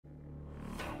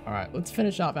All right, let's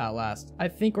finish off Outlast. I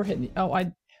think we're hitting the... Oh,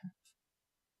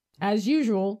 as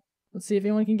usual, let's see if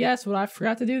anyone can guess what I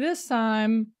forgot to do this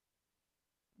time.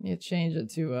 Need to change it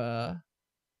to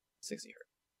 60 hertz.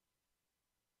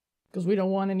 Because we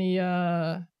don't want any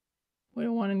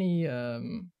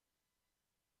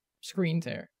screen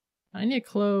tear. I need to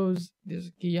close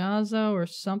this Giazzo or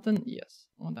something. Yes,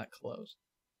 I want that closed.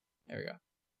 There we go.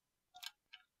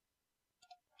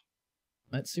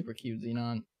 That's super cute,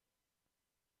 Xenon.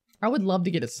 I would love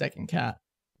to get a second cat,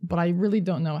 but I really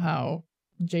don't know how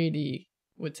JD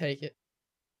would take it.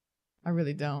 I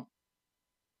really don't.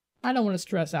 I don't want to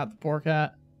stress out the poor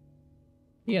cat.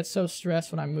 He got so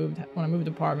stressed when I moved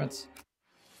apartments.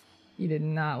 He did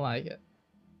not like it.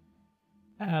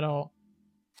 At all.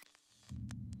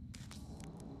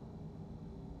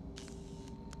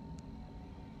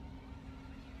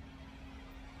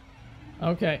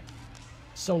 Okay.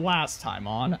 So last time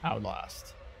on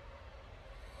Outlast.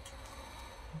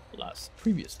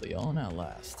 Previously on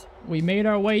Outlast. We made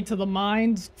our way to the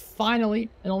mines, finally.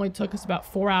 It only took us about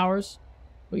 4 hours.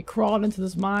 We crawled into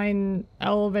this mine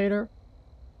elevator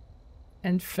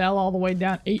and fell all the way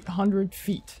down 800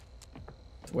 feet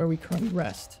to where we currently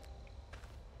rest.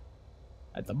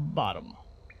 At the bottom.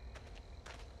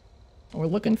 And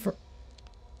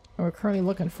we're currently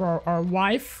looking for our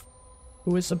wife,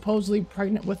 who is supposedly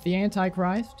pregnant with the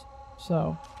Antichrist.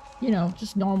 So, you know,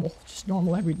 just normal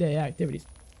everyday activities.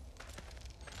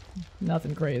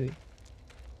 Nothing crazy.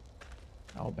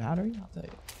 Oh, battery? I'll tell you.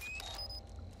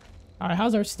 Alright,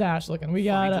 how's our stash looking? We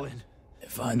got...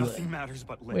 Nothing matters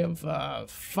but Lynn. We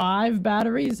have 5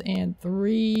 batteries and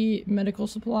 3 medical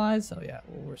supplies. So yeah,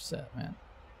 well, we're set, man.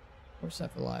 We're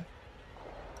set for life.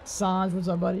 Sanj, what's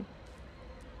up, buddy?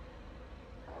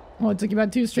 Oh, it took you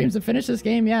about 2 streams to finish this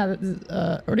game? Yeah,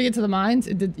 or to get to the mines?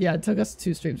 It did. Yeah, it took us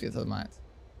 2 streams to get to the mines.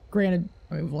 Granted,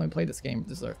 I mean, we've only played this game.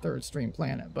 This is our 3rd stream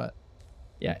playing it, but...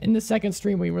 Yeah, in the 2nd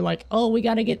stream, we were like, oh, we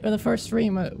gotta get... For the 1st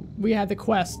stream, we had the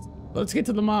quest. Let's get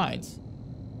to the mines.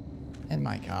 And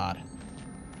my god.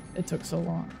 It took so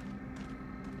long.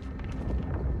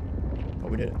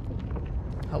 But we did it.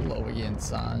 Hello again,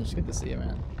 Sanj. Good to see you,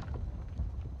 man.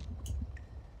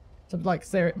 So, like,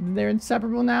 they're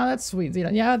inseparable now? That's sweet.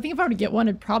 Yeah, I think if I were to get one,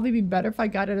 it'd probably be better if I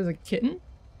got it as a kitten.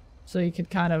 So you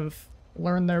could kind of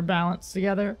learn their balance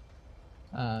together.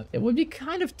 It would be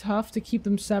kind of tough to keep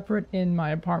them separate in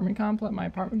my apartment complex,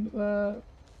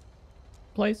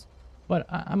 place. But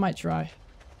I might try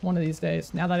one of these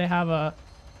days. Now that I have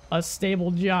a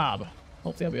stable job.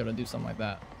 Hopefully I'll be able to do something like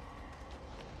that.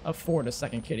 Afford a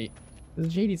second kitty.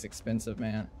 This JD's expensive,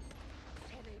 man.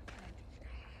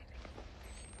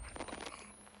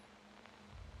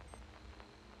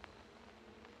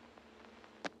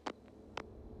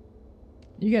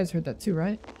 You guys heard that too,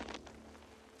 right?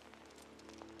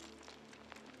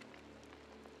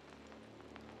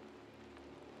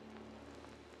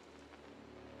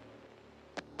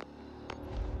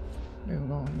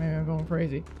 Maybe I'm going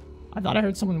crazy. I thought I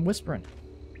heard someone whispering.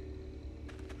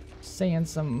 Saying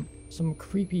some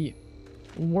creepy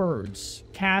words.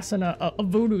 Casting a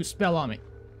voodoo spell on me.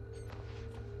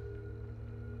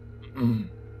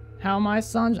 How am I,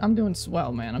 Sanj? I'm doing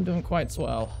swell, man. I'm doing quite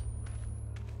swell.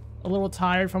 A little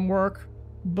tired from work,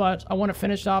 but I want to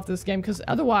finish off this game because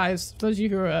otherwise, for those of you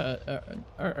who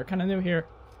are kind of new here,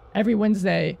 every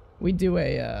Wednesday we do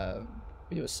a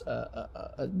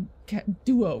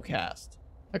duo cast,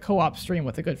 a co-op stream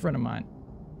with a good friend of mine.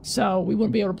 So we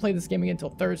wouldn't be able to play this game again until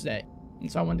Thursday,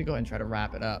 and so I wanted to go ahead and try to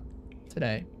wrap it up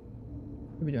today.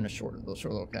 We'll be doing a short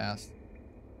little cast.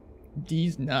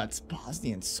 D's nuts,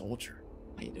 Bosnian soldier.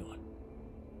 How you doing?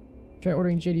 Try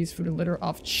ordering JD's food and litter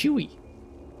off Chewy.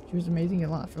 Chewy's amazing, a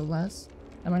lot for less.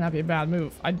 That might not be a bad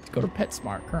move. I'd go to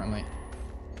PetSmart currently.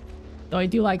 Though I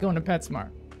do like going to PetSmart.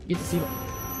 You get to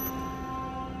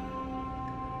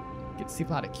see a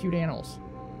lot of cute animals.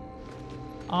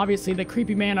 Obviously, the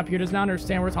creepy man up here does not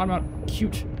understand we're talking about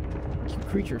cute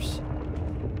creatures.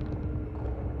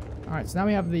 All right, so now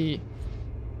we have the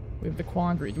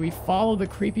quandary. Do we follow the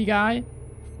creepy guy?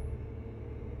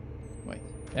 Wait,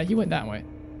 yeah, he went that way.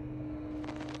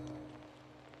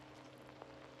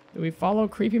 Do we follow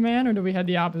creepy man or do we head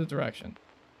the opposite direction?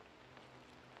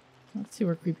 Let's see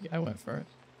where creepy guy went first.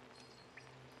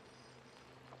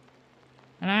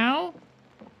 Hello?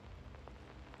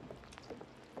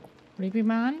 Creepy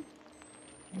man?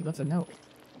 He left a note.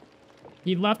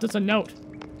 He left us a note.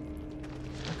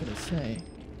 What could it say?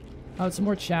 Oh, it's some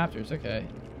more chapters. Okay.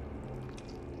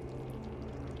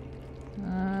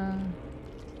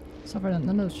 So far, none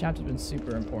of those chapters have been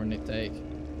super important to take.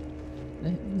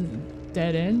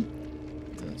 Dead end?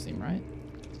 Doesn't seem right.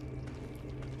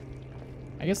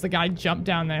 I guess the guy jumped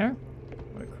down there.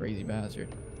 What a crazy bastard.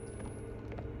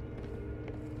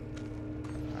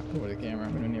 Alright, put away the camera.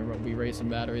 We don't need to be wasting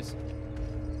batteries.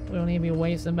 We don't need to be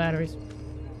wasting batteries.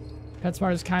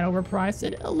 PetSmart is kind of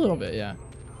overpriced. A little bit, yeah.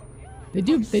 They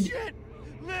do.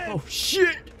 Oh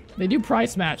shit! They do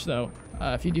price match though.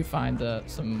 If you do find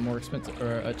some more expensive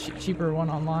or a cheaper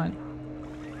one online.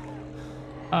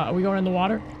 Are we going in the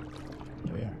water?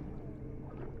 Here we are.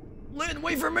 Lynn,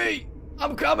 wait for me!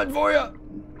 I'm coming for you!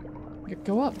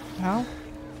 Go up, pal.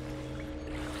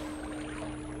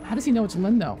 How does he know it's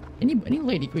Lynn though? Any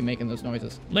lady could be making those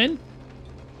noises. Lynn?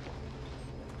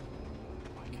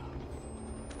 Oh my god.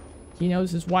 He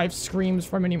knows his wife screams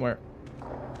from anywhere.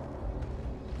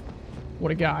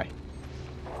 What a guy.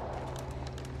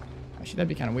 Actually, that'd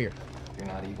be kind of weird. You're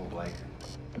not evil, Blake.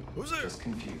 Who's there? Just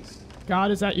confused.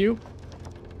 God, is that you?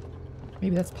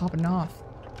 Maybe that's popping off.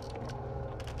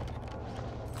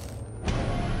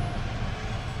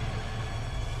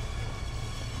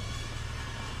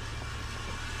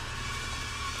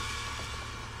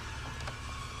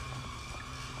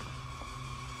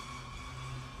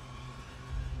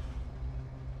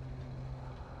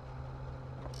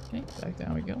 Okay, back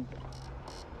down we go.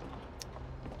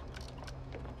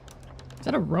 Is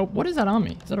that a rope? What is that on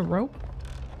me? Is that a rope?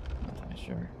 Not really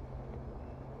sure.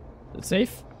 Is it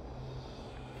safe?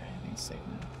 Okay, I think it's safe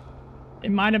now.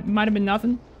 It might have been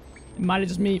nothing. It might have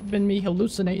just been me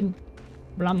hallucinating,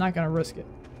 but I'm not gonna risk it.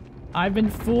 I've been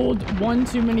fooled one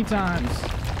too many times.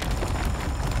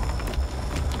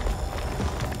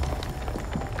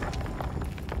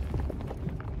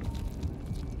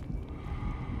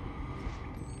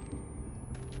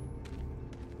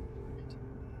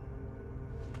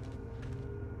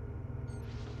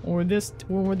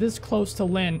 When we're this close to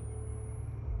Lynn,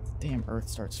 the damn earth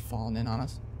starts falling in on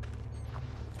us.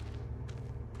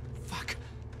 Fuck.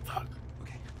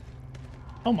 Okay.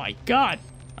 Oh my god!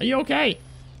 Are you okay?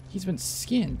 He's been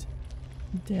skinned.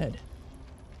 Dead.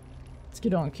 Let's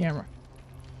get it on camera.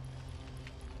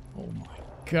 Oh my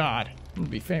god. I'm gonna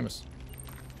be famous.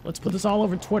 Let's put this all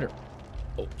over Twitter.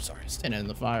 Oh, sorry. Standing in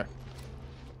the fire.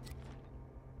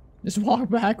 Just walk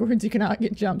backwards. You cannot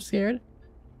get jump scared.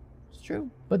 It's true.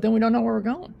 But then we don't know where we're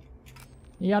going.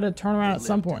 You gotta turn around at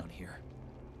some point. Down here.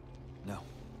 No.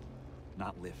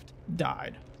 Not lift.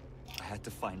 Died. I had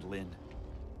to find Lynn.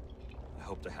 I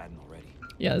hoped I hadn't already.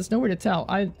 Yeah, there's nowhere to tell.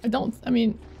 I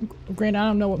mean, granted, I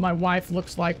don't know what my wife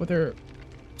looks like with her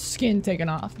skin taken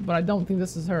off, but I don't think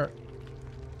this is her.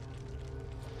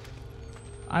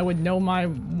 I would know my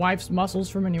wife's muscles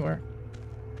from anywhere.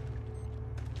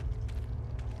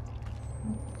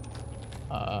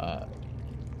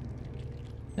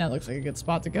 That looks like a good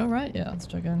spot to go, right? Yeah, let's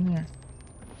check in here.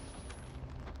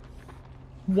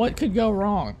 What could go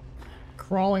wrong?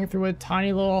 Crawling through a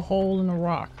tiny little hole in the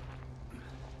rock.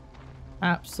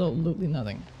 Absolutely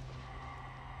nothing.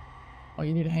 Oh,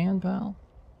 you need a hand, pal?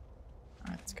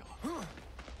 Alright, let's go.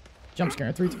 Jump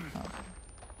scare, 3, 2. Oh.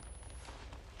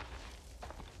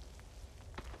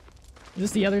 Is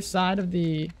this the other side of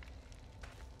the...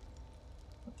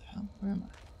 What the hell? Where am I?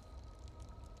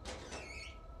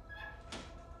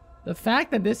 The fact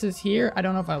that this is here, I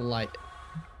don't know if I like it.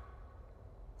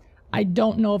 I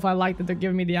don't know if I like that they're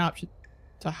giving me the option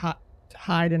to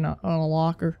hide in a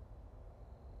locker.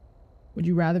 Would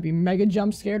you rather be mega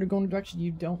jump scared or go in a direction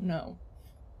you don't know?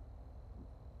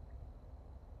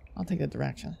 I'll take that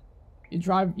direction. You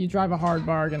drive a hard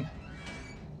bargain.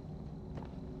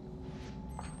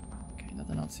 Okay,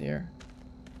 nothing else here.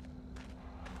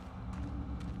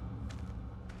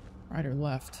 Right or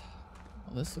left?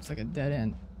 Well, this looks like a dead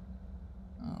end.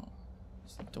 Oh,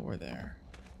 there's a door there.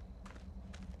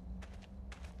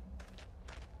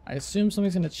 I assume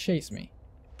something's gonna chase me.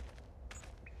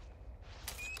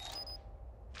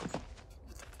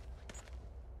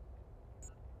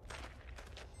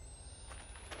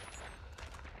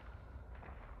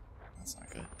 That's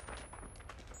not good.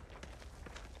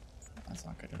 That's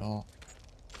not good at all.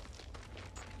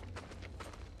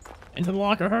 Into the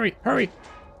locker, hurry, hurry!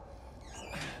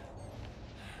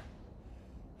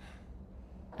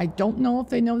 I don't know if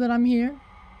they know that I'm here.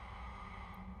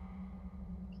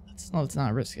 Let's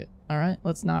not risk it. Alright?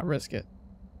 Let's not risk it.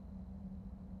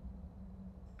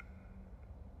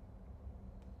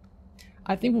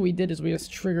 I think what we did is we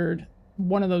just triggered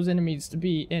one of those enemies to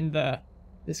be in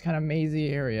this kind of mazy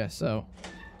area, so.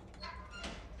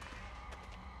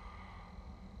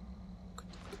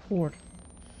 Lord.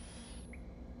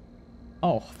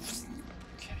 Oh.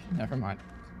 Okay, never mind.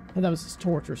 I thought that was his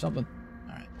torch or something.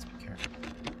 Alright, let's be careful.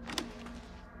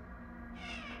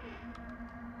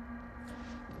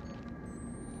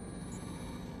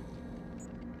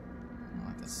 I don't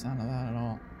like the sound of that at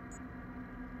all.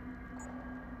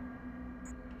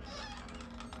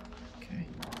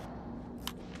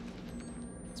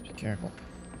 careful.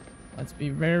 Let's be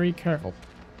very careful.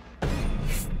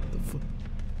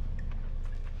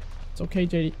 It's okay,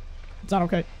 JD. It's not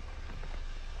okay.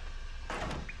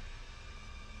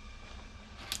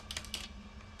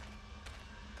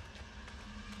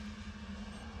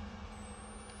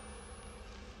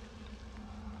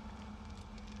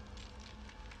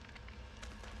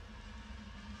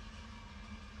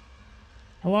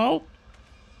 Hello?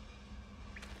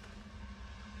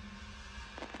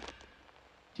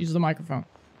 Use the microphone.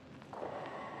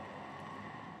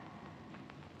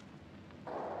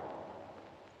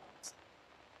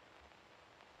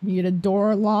 You get a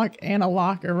door lock and a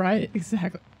locker, right?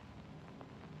 Exactly.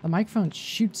 The microphone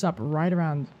shoots up right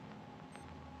around.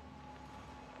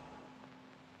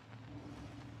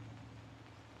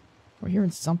 We're hearing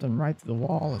something right through the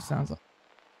wall, it sounds like.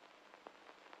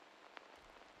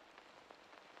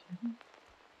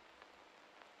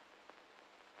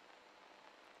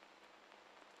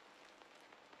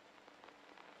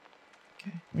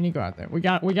 Okay, we need to go out there. We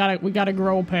gotta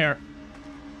grow a pair.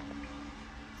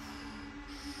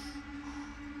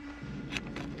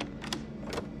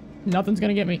 Nothing's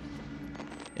gonna get me.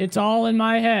 It's all in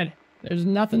my head. There's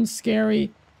nothing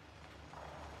scary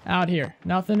out here.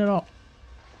 Nothing at all.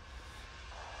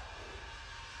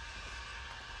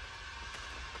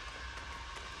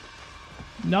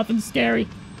 Nothing scary.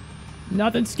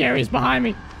 Nothing scary is behind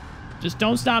me. Just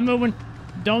don't stop moving.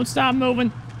 Don't stop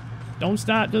moving. Don't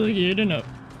stop till you get enough.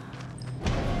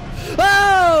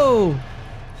 Oh!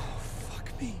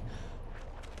 Fuck me.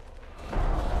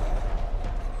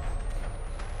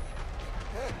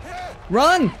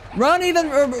 Run! Run,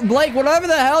 Ethan, or Blake, whatever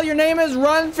the hell your name is,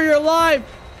 run for your life!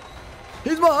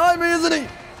 He's behind me, isn't he?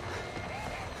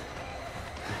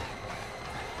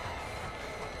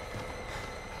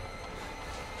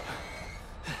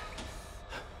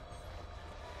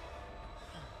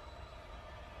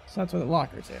 So that's where the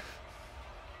locker's here.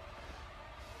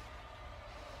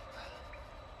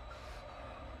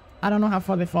 I don't know how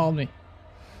far they followed me.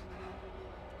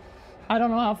 I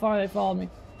don't know how far they followed me.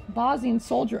 Bosnian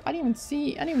soldier, I didn't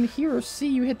even hear or see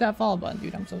you hit that follow button,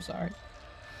 dude. I'm so sorry.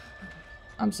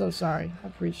 I'm so sorry. I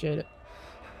appreciate it.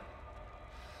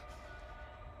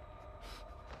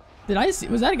 Did I see?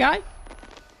 Was that a guy?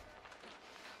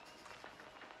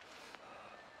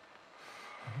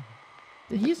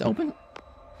 Did he just open?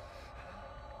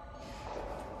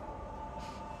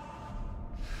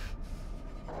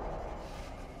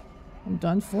 I'm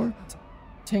done for.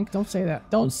 Tink, don't say that.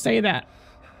 Don't say that.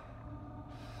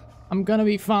 I'm gonna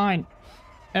be fine.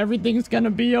 Everything's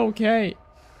gonna be okay.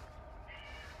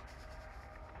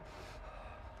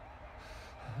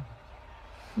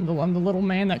 I'm the little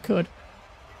man that could.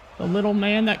 The little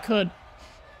man that could.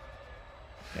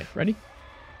 Okay, ready?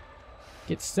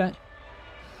 Get set.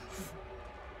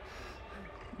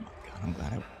 Oh God, I'm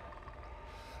glad I...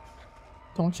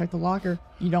 Don't check the locker.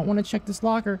 You don't want to check this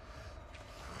locker.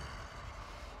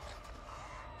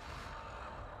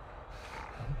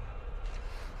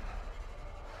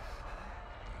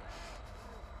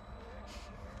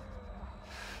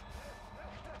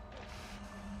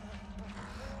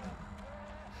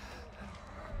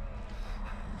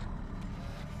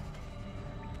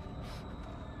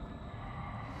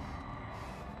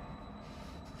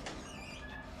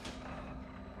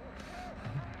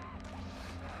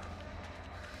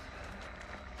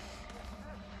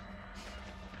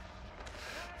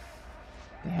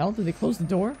 The hell? Did they close the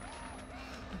door?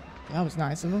 That was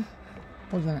nice of them.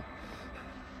 What was in it?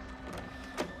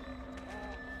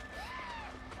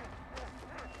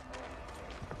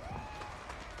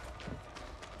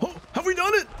 Oh, have we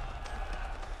done it?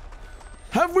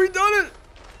 Have we done it?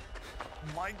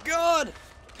 Oh my God!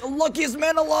 The luckiest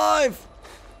man alive!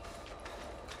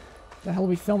 The hell are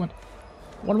we filming?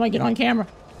 What am I getting on camera?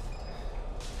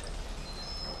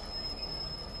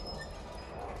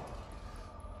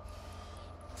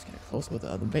 Let's get a close-up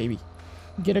of the baby.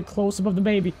 Get a close-up of the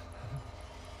baby.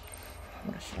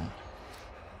 What a shot.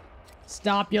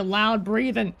 Stop your loud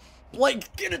breathing.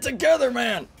 Blake, get it together,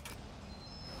 man!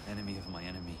 Enemy of my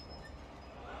enemy.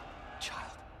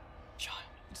 Child. Child.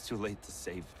 It's too late to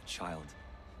save a child.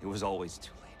 It was always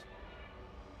too late.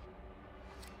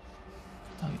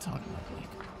 What are you talking about, Blake?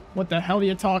 What the hell are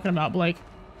you talking about, Blake?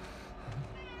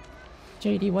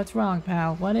 JD, what's wrong,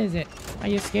 pal? What is it? Are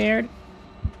you scared?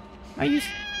 Are you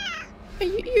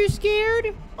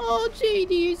scared? Oh,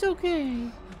 JD, it's okay.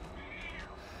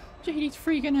 JD's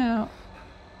freaking out.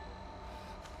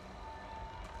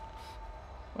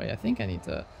 Wait, I think I need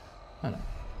to... I don't know.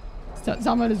 He's talking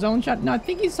about his own shot? No, I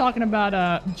think he's talking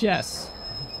about, Jess.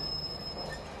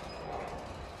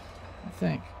 I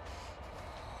think.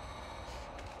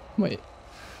 Wait.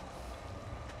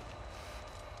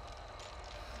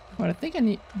 Wait, I think I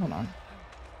need... Hold on.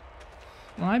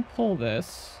 When I pull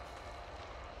this...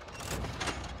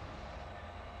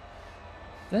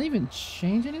 Does that even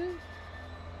change anything?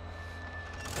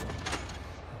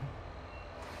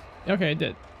 Okay, it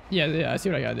did. Yeah, I see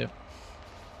what I gotta do.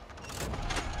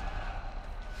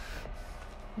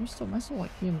 Am I still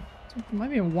like being... Am I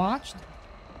being watched?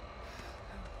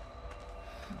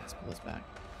 Let's pull this back.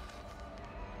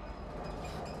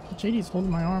 JD's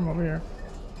holding my arm over here.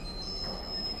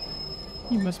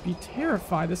 He must be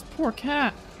terrified. This poor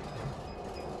cat.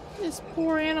 This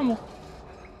poor animal.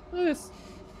 Look at this.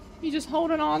 He's just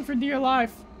holding on for dear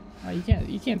life. You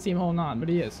can't see him holding on, but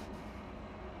he is.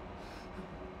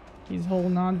 He's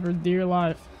holding on for dear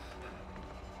life.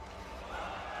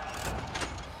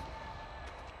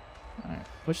 Alright,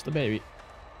 push the baby.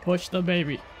 Push the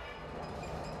baby.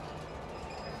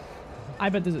 I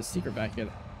bet there's a secret back here.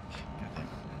 Goddamn.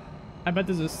 I bet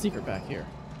there's a secret back here.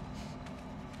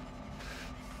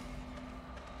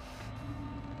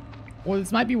 Well,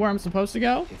 this might be where I'm supposed to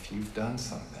go. If you've done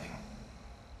something,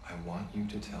 I want you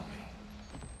to tell me.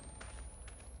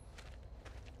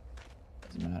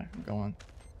 Doesn't matter. I'm going.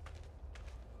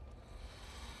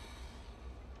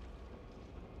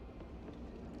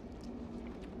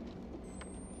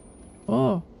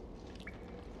 Oh.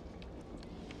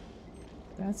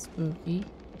 That's spooky.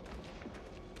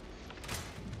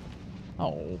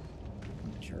 Oh.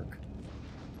 Jerk.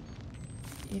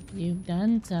 If you've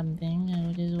done something,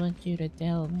 I just want you to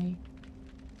tell me.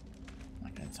 I'm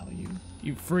not gonna tell you.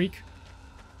 You freak.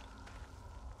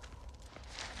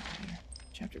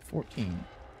 Chapter 14.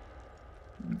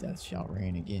 Death shall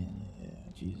reign again. Yeah,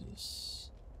 Jesus.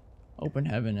 Open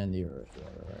heaven and the earth.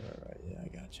 Right. Yeah, I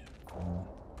gotcha. Cool.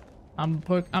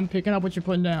 I'm picking up what you're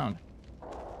putting down.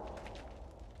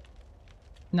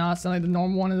 Nah, it's not like the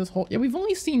normal one in this whole... Yeah, we've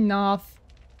only seen Noth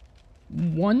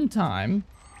one time.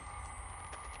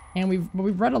 And we've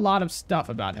read a lot of stuff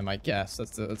about him, I guess.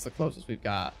 That's the closest we've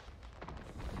got.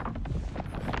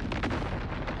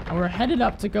 And we're headed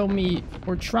up to go meet...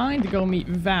 We're trying to go meet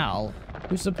Val,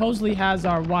 who supposedly has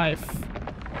our wife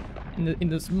in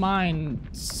this mine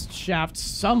shaft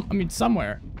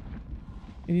somewhere.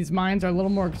 And these mines are a little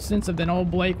more extensive than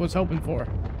old Blake was hoping for.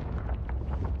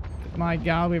 My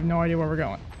God, we have no idea where we're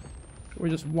going. We're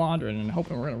just wandering and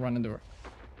hoping we're gonna run into her.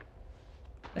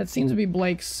 That seems to be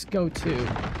Blake's go-to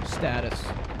status.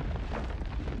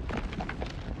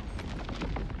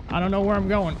 I don't know where I'm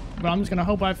going, but I'm just gonna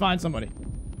hope I find somebody.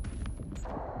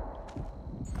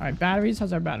 Alright, batteries?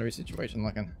 How's our battery situation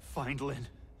looking? Find Lynn.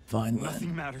 Find Lynn.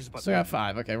 Nothing matters but So I got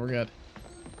 5. Okay, we're good.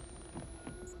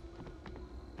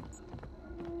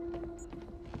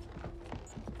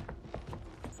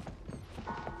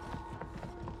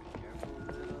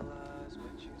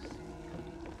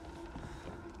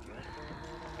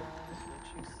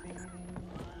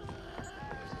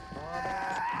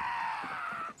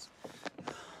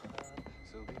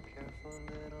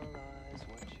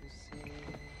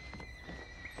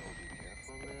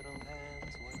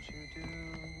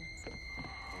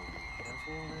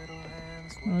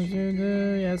 What you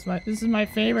do? Yes, this is my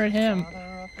favorite hymn.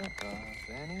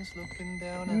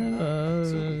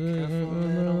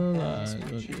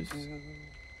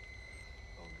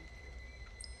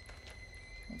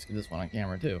 Let's get this one on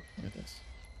camera too. Look at this.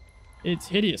 It's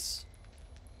hideous.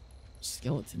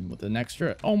 Skeleton with an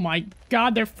extra. Oh my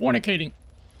God, they're fornicating.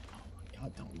 Oh my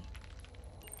God, don't look.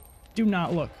 Do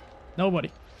not look.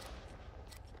 Nobody.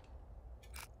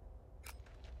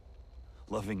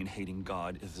 loving and hating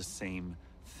God is the same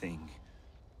thing.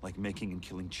 Like making and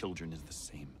killing children is the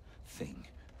same thing.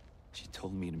 She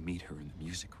told me to meet her in the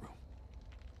music room.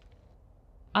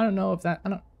 I don't know if that...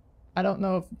 I don't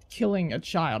know if killing a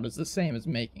child is the same as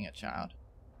making a child.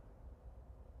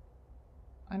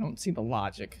 I don't see the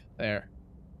logic there.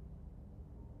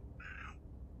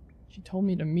 She told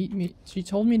me to meet me. She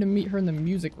told me to meet her in the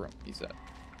music room, he said.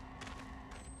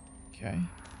 Okay.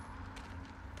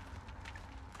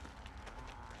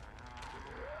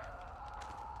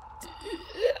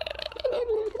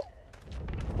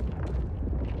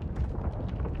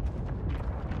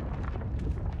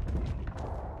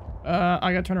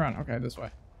 I gotta turn around. Okay, this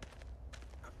way.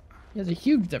 There's a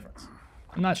huge difference.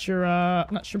 I'm not sure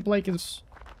Blake is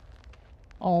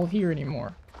all here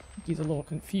anymore. He's a little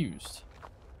confused.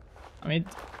 I mean,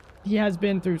 he has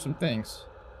been through some things.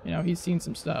 You know, he's seen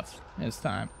some stuff in his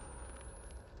time.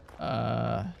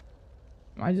 Am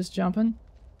I just jumping?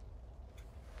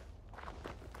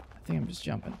 I think I'm just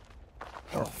jumping.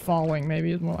 Or falling,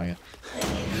 maybe, is more like it.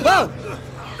 Oh!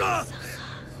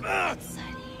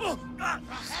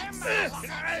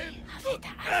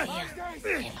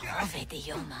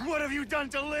 What have you done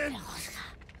to Lynn?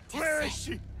 Where is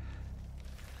she?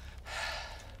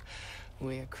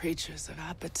 We are creatures of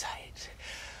appetite.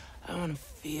 I want to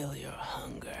feel your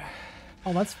hunger.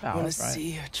 Oh, that's I foul, want that's to right.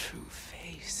 see your true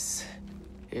face.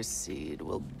 Your seed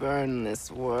will burn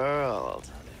this world.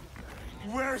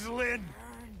 Where's Lynn?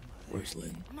 Where's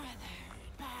Lynn?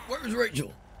 Where's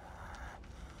Rachel?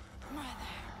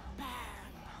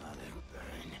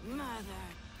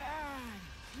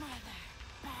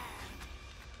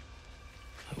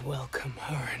 I welcome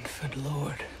her, infant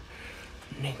lord.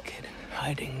 Naked,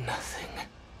 hiding nothing.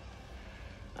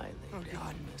 I lay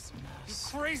down this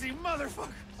mess. Crazy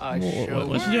motherfucker! I Whoa, show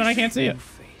what's she doing? I can't see it.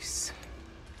 face.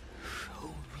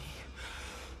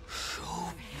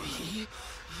 Show me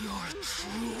your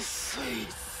true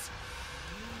face.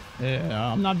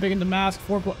 Yeah, I'm not big into mask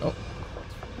 4. Oh.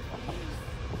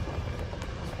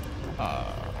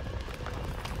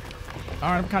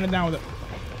 Alright, I'm kind of down with it.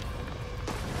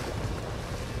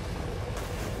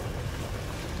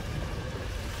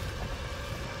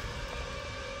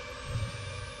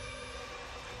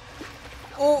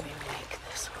 Oh, make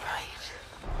this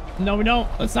right. No, we don't.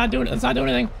 Let's not do it. Let's not do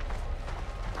anything.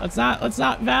 Let's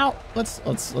not, Val. Let's,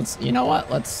 you know what?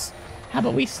 How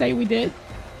about we say we did?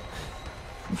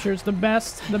 I'm sure it's the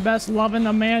best loving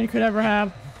a man could ever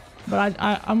have. But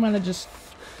I'm gonna just,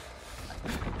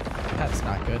 that's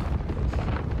not good.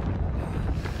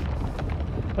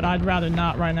 But I'd rather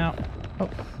not right now. Oh,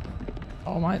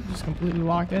 am I just completely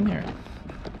locked in here?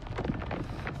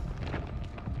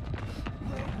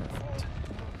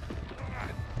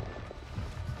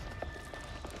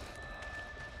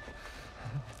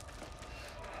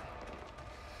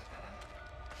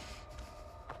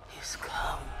 He's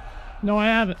come. No, I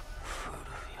haven't. Fruit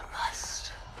of your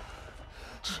lust.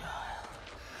 Child.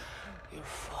 Your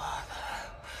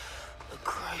father. The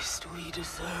Christ we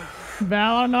deserve.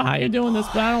 Val, I don't know how you're doing this,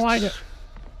 but I don't like it.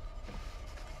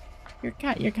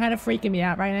 You're kind of freaking me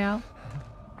out right now.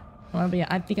 Well, but yeah,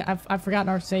 I think I've forgotten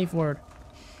our safe word.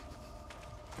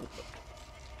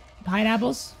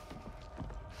 Pineapples?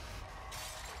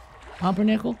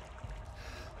 Pumpernickel?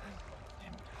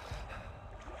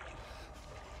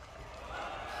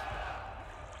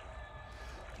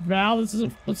 Val, this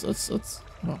is let's oh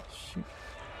shoot.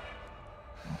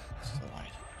 Oh, this is a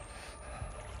light.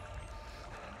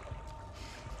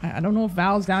 I don't know if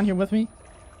Val's down here with me.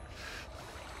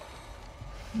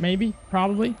 Maybe,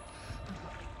 probably.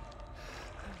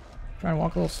 Try and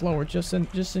walk a little slower, just in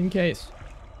case.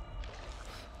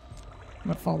 I'm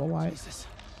gonna follow the light. Jesus.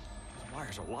 Those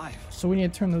wires are live. So we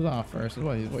need to turn those off first. Is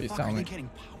what he's Fuck, telling are me. they getting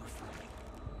power from?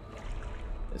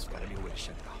 This There's gotta be a way to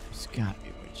shut it off. There's gotta be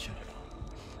a way to shut it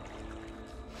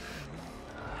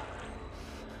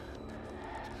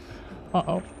off.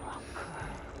 Uh-oh.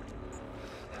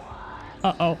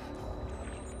 Uh-oh.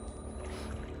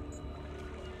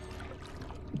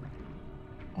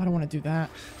 I don't want to do that.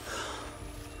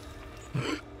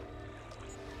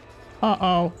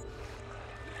 Uh-oh.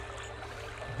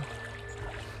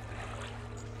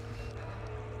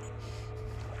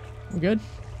 We good?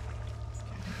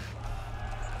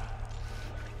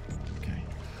 Okay.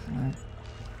 Alright.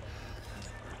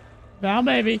 Val,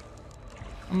 baby.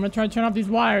 I'm gonna try to turn off these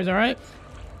wires, alright?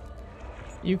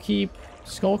 You keep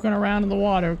skulking around in the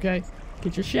water, okay?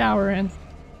 Get your shower in.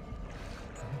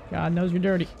 God knows you're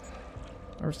dirty.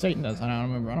 Or Satan does. I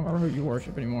don't remember who you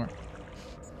worship anymore.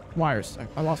 Wires.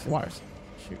 I lost the wires.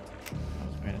 Shoot. I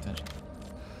wasn't paying attention.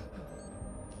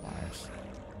 Wires.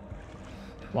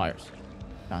 Wires.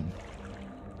 Done.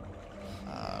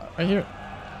 Right here.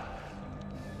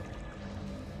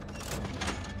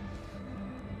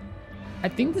 I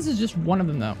think this is just one of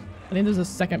them, though. I think there's a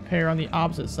second pair on the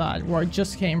opposite side, where I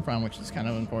just came from, which is kind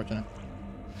of unfortunate.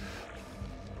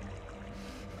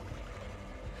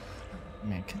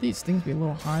 Man, could these things be a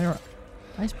little higher?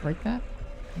 Did I just break that?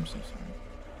 I'm so sorry.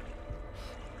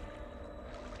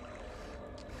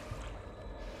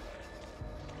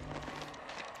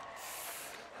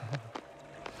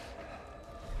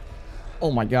 Oh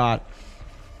my god.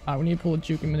 We need to pull a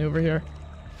juking maneuver here.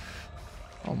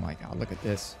 Oh my god, look at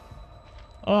this.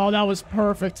 Oh, that was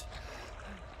perfect.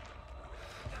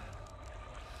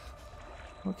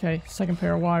 Okay, second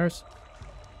pair of wires.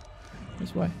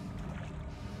 This way.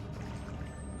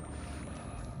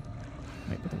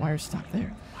 Wait, but the wires stop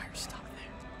there. The wires stop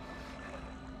there.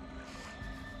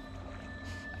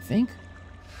 I think.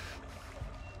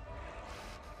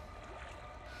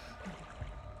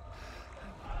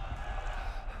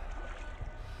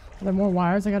 Are there more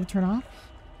wires I gotta turn off?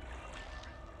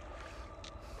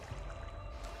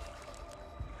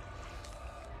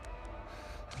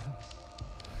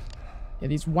 Yeah,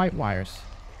 these white wires.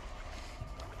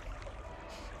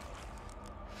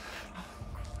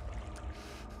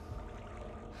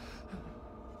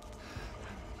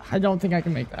 I don't think I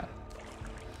can make that.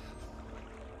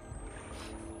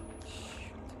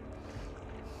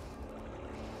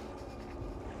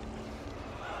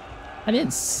 I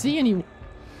didn't see any.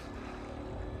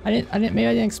 Maybe I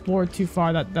didn't explore too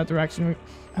far that direction.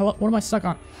 Hello, what am I stuck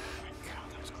on? Oh my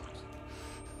God, that was close.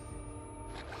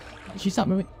 Did she stop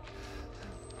moving?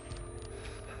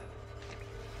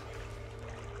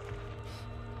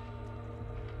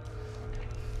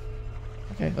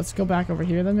 Okay, let's go back over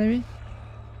here then, maybe.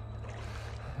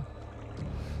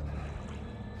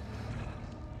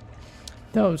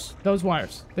 Those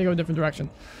wires, they go a different direction.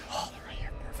 Oh, they're right here.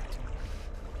 Perfect.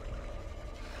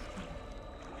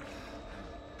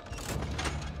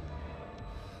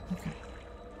 Okay.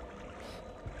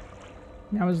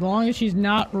 Now, as long as she's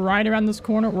not right around this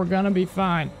corner, we're gonna be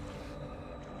fine.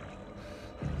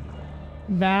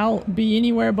 Val, be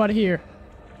anywhere but here.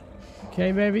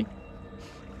 Okay, baby?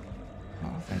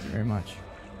 Oh, thank you very much.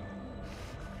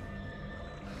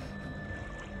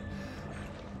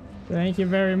 Thank you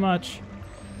very much.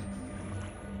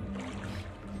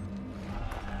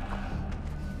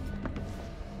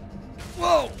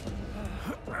 Whoa!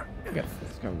 Got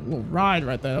a little ride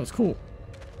right there. That was cool.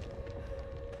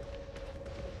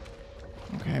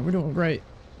 Okay, we're doing great.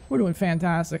 We're doing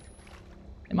fantastic.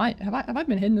 Have I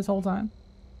been hidden this whole time?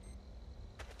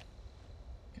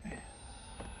 Okay.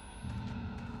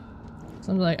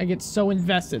 Sometimes I get so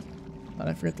invested that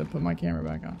I forget to put my camera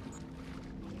back on.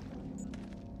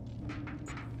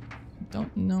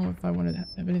 Don't know if I want to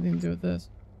have anything to do with this.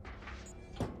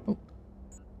 Oh.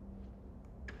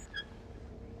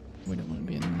 We don't want to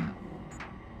be in that.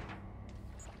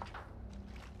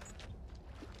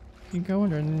 You can go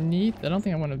underneath. I don't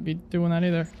think I want to be doing that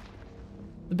either.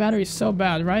 The battery's so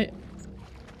bad, right?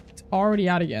 It's already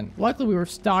out again. Luckily, we were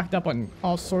stocked up on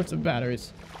all sorts of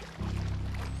batteries.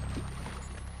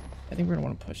 I think we're gonna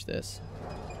want to push this.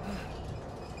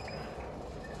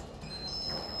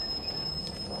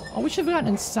 Oh, we should have gotten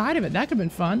inside of it. That could have been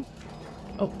fun.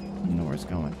 Oh, I don't know where it's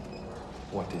going.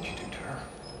 What did you do to her?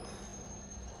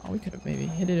 Oh, we could have maybe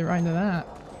hit it right into that.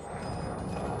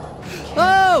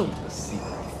 Oh! Keep a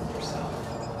secret from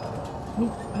yourself. Ooh,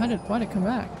 why'd it come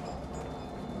back?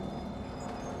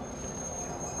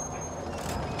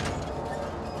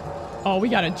 Oh, we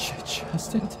got it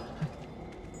just in time.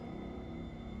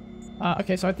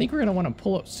 Okay, so I think we're gonna want to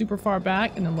pull it super far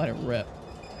back and then let it rip.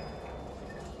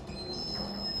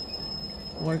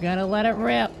 We're gonna let it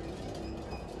rip.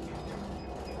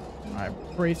 Alright,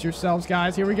 brace yourselves,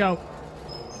 guys. Here we go.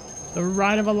 The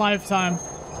ride of a lifetime.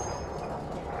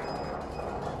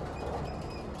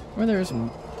 Where there's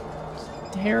some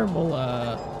terrible,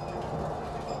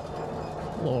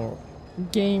 little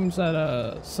games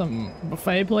at, some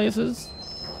buffet places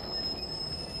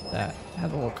that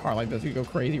have a little car like this. You go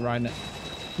crazy riding it.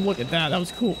 Look at that. That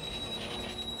was cool.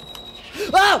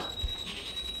 Oh!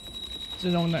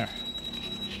 There's no one there.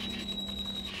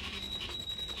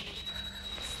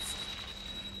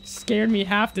 Scared me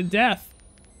half to death.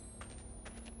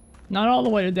 Not all the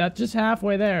way to death, just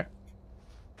halfway there.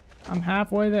 I'm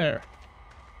halfway there.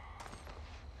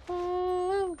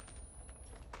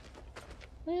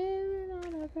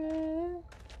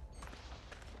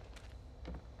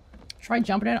 Try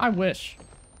jumping in? I wish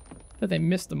that they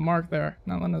missed the mark there.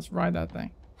 Not letting us ride that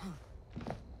thing.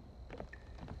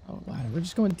 Oh, ladder. We're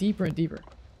just going deeper and deeper.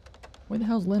 Where the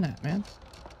hell's Lynn at, man?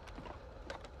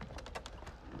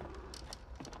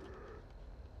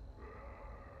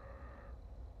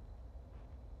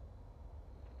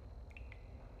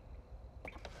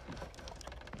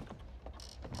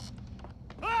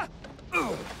 Ah!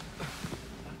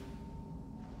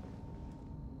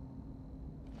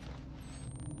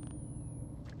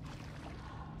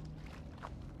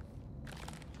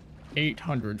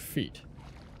 800 feet.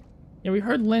 Yeah, we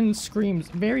heard Lynn's screams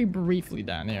very briefly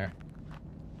down here.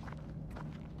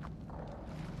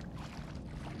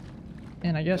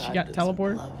 And I guess she got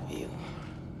teleported. Love you.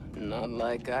 Not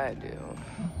like I do.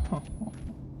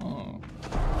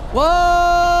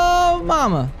 Whoa,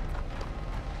 mama.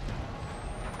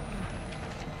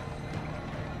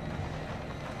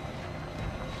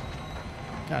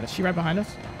 God, is she right behind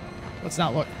us? Let's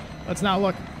not look. Let's not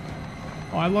look.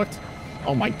 Oh, I looked.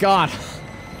 Oh my God.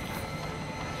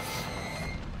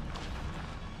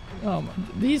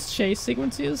 These chase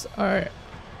sequences are...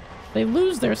 They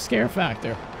lose their scare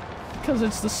factor. Because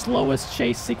it's the slowest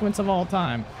chase sequence of all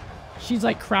time. She's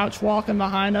like crouch walking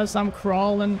behind us. I'm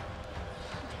crawling.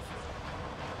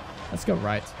 Let's go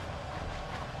right.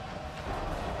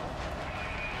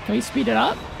 Can we speed it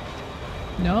up?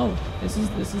 No. This is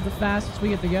the fastest we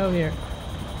get to go here.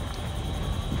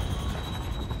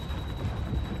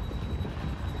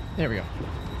 There we go.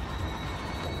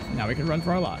 Now we can run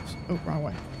for our lives. Oh, wrong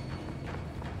way.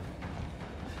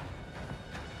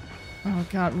 Oh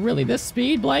god, really this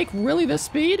speed, Blake? Really this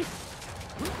speed? Oh,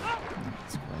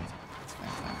 that's great. That's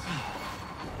fantastic.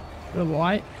 Bit of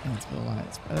light? Yeah, it's a bit of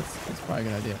light. That's probably a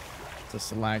good idea. It's a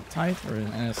stalactite or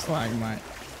and a stalagmite.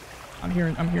 I'm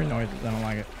hearing noises. I don't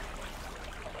like it.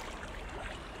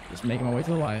 Just making my way to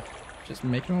the light. Just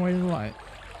making my way to the light.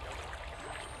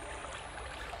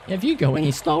 Yeah, if you go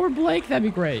any slower, Blake, that'd be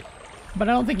great. But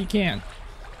I don't think you can.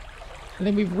 I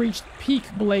think we've reached peak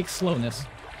Blake slowness.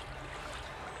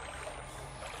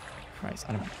 Christ,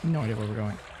 I have no idea where we're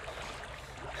going.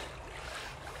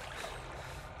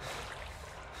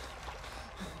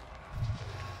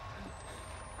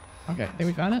 Okay, I think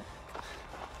we found it.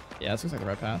 Yeah, this looks like the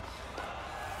right path.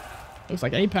 Looks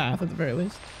like a path at the very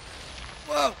least.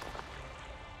 Whoa!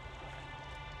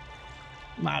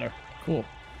 Ladder. Cool.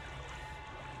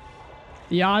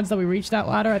 The odds that we reach that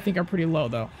ladder, I think, are pretty low,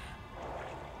 though.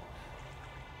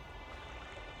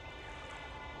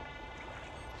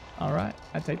 Alright,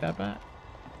 I take that back.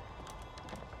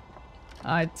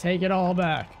 I take it all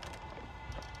back.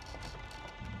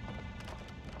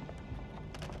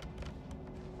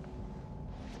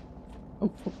 Oh,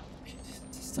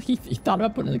 it's like he thought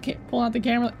about pulling out the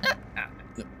camera. Ah,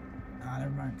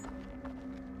 never mind.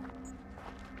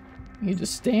 He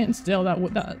just stands still.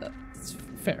 That's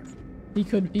fair. He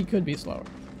could be slower.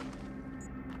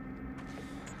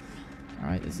 All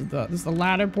right, this is the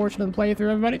ladder portion of the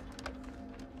playthrough, everybody.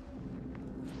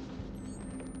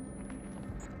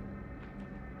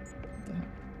 What the hell?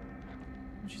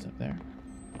 She's up there.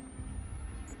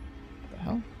 What the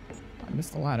hell? I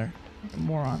missed the ladder. Like a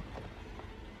moron.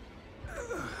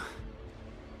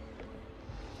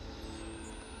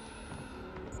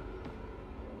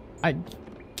 I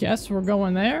guess we're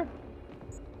going there.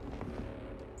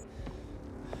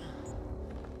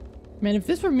 Man, if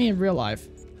this were me in real life,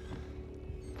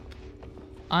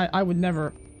 I would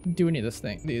never do any of these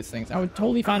things. I would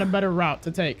totally find a better route to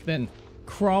take than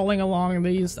crawling along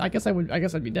these. I guess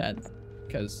I'd be dead,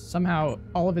 because somehow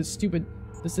all of his stupid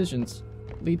decisions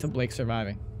lead to Blake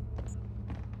surviving.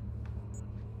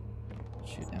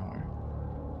 Shoot, now where?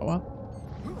 Oh well.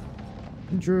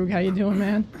 Droog, how you doing,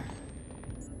 man?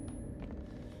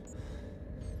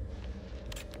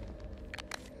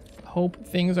 Hope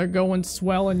things are going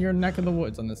swell in your neck of the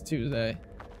woods on this Tuesday.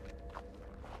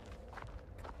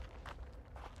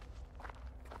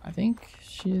 I think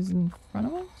she is in front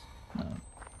of us? No.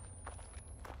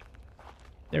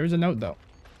 There is a note, though.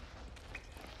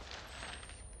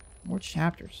 More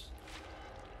chapters.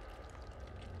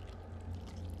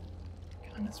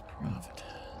 Kindness prophet.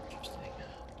 Interesting.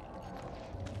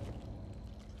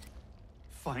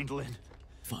 Find Lynn.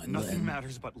 Find Nothing Lynn.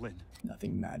 matters but Lynn.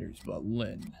 Nothing matters but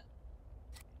Lynn.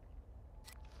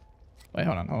 Wait,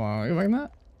 hold on. Are you like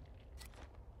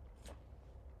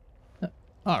that?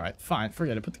 Alright, fine.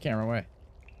 Forget it. Put the camera away.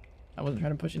 I wasn't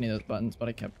trying to push any of those buttons, but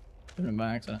I kept putting them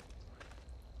by accident.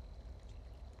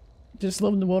 Just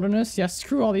live in the wilderness? Yeah,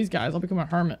 screw all these guys. I'll become a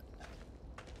hermit.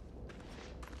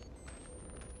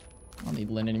 I don't need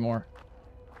Lynn anymore.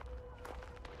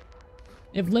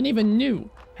 If Lynn even knew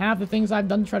half the things I've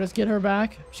done to try to get her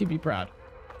back, she'd be proud.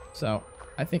 So,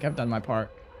 I think I've done my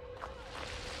part.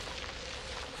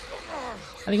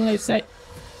 I think when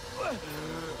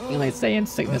they say in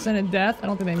sickness and in death, I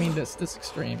don't think they mean this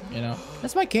extreme, you know?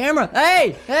 That's my camera.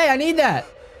 Hey! Hey, I need that.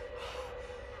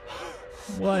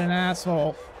 What an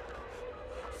asshole.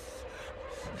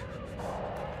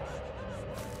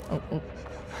 Oh.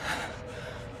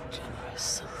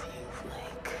 Generous of you,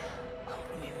 Blake. Help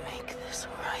me make this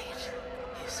right.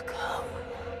 He's come.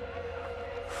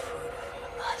 Fruit of your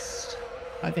lust.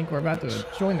 I think we're about to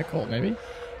join the cult, maybe.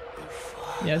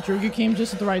 Yeah, Drew, you came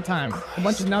just at the right time. A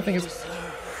bunch of nothing is...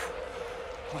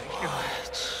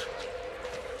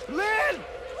 Lynn!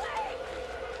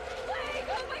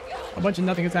 A bunch of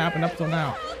nothing has happened up till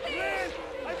now.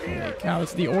 Holy cow, this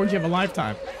is the orgy of a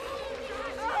lifetime.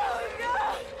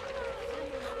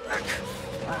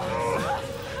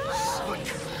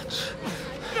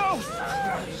 No!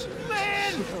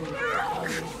 Lynn!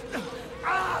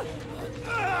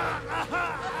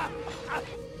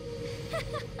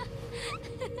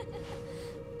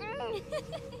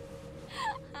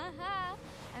 Haha,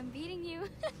 I'm beating you.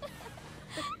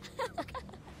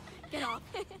 Get off.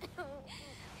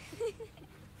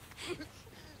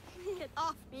 Get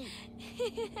off me.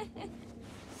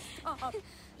 Stop.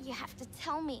 You have to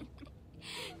tell me.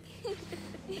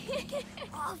 Get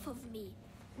off of me.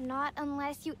 Not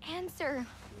unless you answer.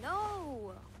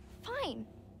 No. Fine.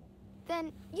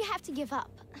 Then you have to give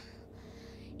up.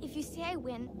 If you say I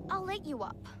win, I'll let you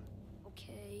up.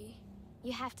 Okay.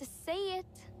 You have to say it.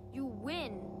 You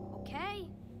win, okay?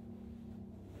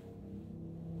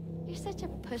 You're such a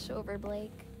pushover,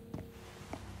 Blake.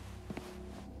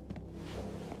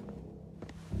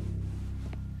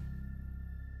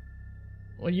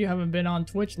 Well, you haven't been on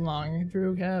Twitch long,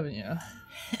 Drew, haven't you?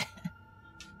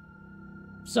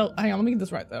 So, hang on, let me get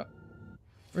this right, though.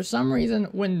 For some reason,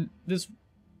 when this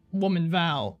woman,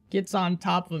 Val, gets on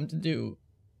top of him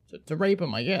to rape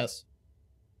him, I guess,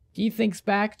 he thinks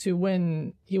back to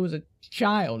when he was a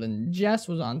child and Jess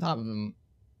was on top of him,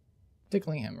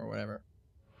 tickling him or whatever.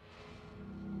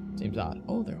 Seems odd.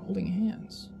 Oh, they're holding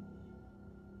hands.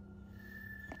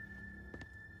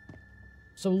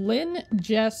 So Lynn,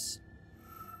 Jess,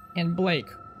 and Blake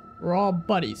were all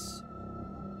buddies.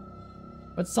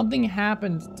 But something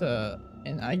happened to...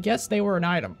 And I guess they were an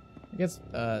item. I guess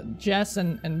Jess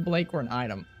and Blake were an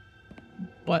item.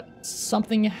 But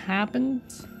something happened.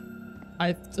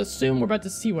 I assume we're about to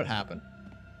see what happened.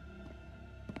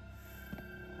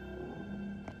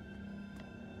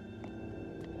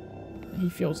 He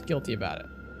feels guilty about it.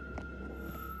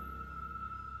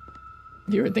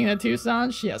 You were thinking that too,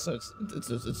 Sanj? Yeah, so it's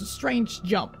a strange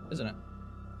jump, isn't it?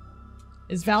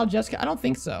 Is Val Jessica? I don't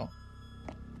think so.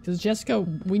 Because Jessica,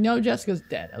 we know Jessica's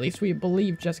dead. At least we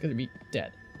believe Jessica to be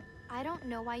dead. I don't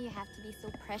know why you have to be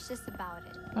so precious about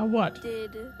it. What?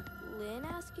 Did Lynn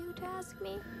ask you to ask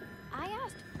me? I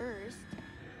asked first.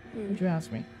 What'd you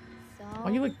ask me? So...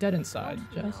 Why you look dead inside,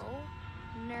 Jess?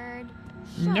 No. Nerd.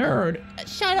 Nerd?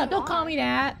 Shut up, don't call me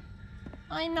that.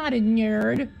 I'm not a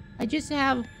nerd. I just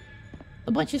have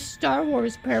a bunch of Star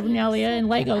Wars paraphernalia and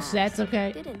Lego sets,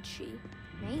 okay? Didn't she?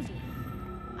 Maybe.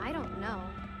 I don't know.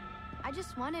 I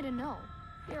just wanted to know.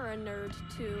 You're a nerd,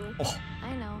 too. Oh.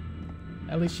 I know.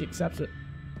 At least she accepts it.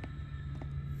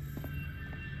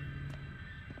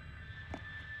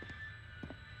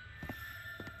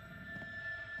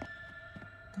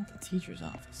 Not the teacher's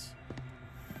office.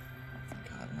 Thank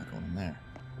God I'm not going in there.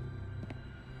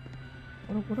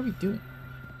 What are we doing?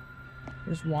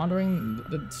 We're just wandering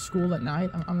the school at night?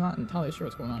 I'm not entirely sure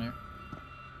what's going on here.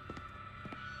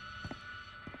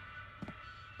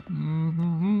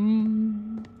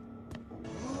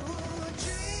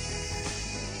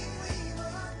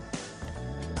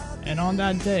 And on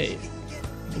that day,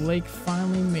 Blake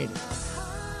finally made it.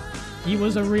 He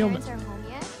was a real... Parents are home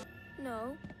yet?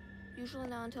 No. Usually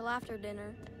not until after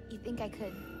dinner. You think I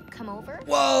could come over?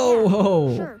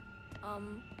 Whoa! Sure.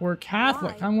 We're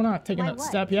Catholic. Why? I'm not taking Why that what?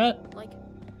 step yet. Like,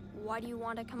 why do you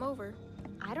want to come over?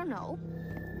 I don't know.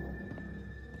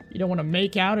 You don't want to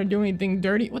make out or do anything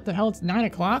dirty? What the hell? It's 9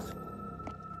 o'clock?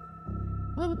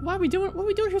 Why are we doing? What are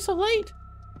we doing here so late?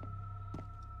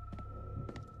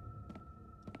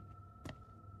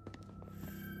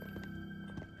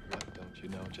 What don't you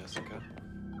know, Jessica?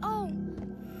 Oh,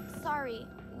 sorry.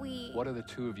 What are the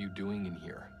two of you doing in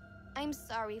here? I'm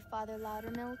sorry, Father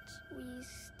Loudermilk. We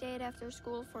stayed after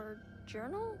school for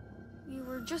journal? We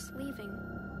were just leaving.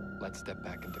 Let's step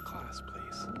back into class,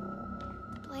 please.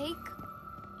 Blake?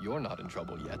 You're not in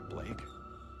trouble yet, Blake.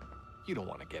 You don't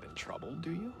want to get in trouble,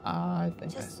 do you? I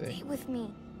think Just I see. stay with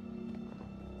me.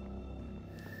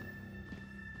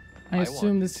 I assume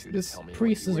want this you to tell me what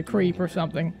priest you is were a creep doing or here.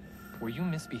 something. Were you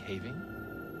misbehaving?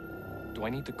 Do I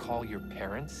need to call your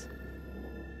parents?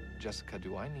 Jessica,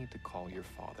 do I need to call your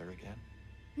father again?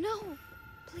 No,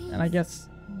 please. And I guess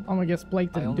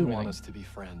Blake I didn't only do want anything. us to be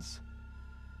friends.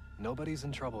 Nobody's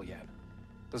in trouble yet.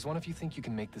 Does one of you think you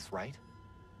can make this right?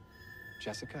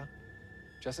 Jessica?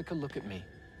 Jessica, look at me.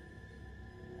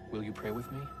 Will you pray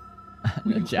with me?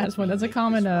 Will you help Jasmine, me that's a make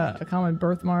common this right? a common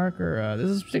birthmark, or this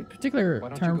is a particular Why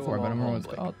don't term you go for it, but I don't along remember what home, it's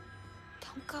Blake? called.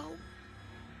 Don't go.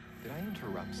 Did I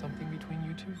interrupt something between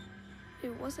you two?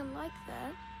 It wasn't like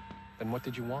that. Then what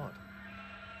did you want?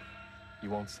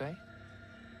 You won't say?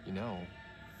 You know,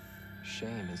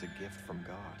 shame is a gift from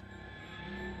God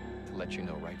to let you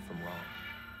know right from wrong.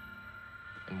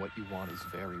 And what you want is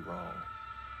very wrong.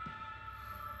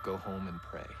 Go home and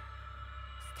pray.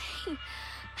 Stay.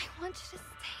 I want you to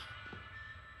stay.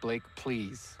 Blake,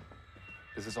 please.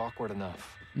 This is awkward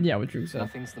enough. Yeah, what Drew said.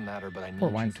 Nothing's the matter, but I need Poor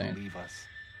you to Weinstein. leave us.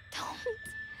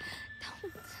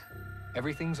 Don't.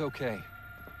 Everything's okay.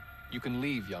 You can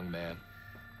leave, young man.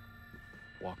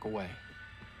 Walk away.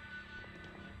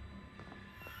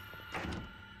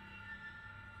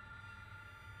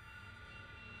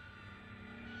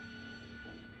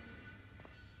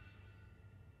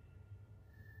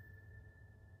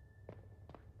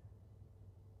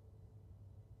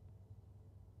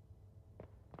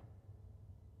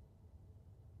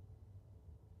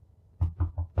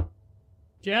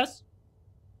 Jess?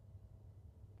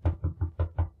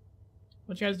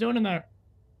 What you guys doing in there?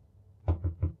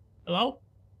 Hello?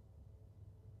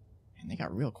 And they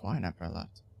got real quiet after I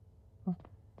left. Huh.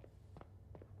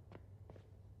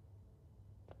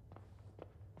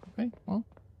 Okay, well.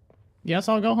 Guess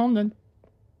I'll go home then.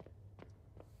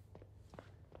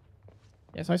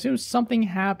 Yeah, so I assume something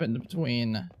happened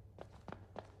between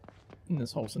in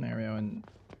this whole scenario and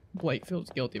Blake feels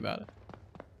guilty about it.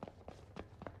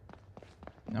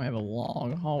 Now we have a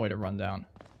long hallway to run down.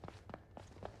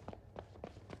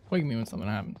 Wake me when something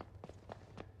happens.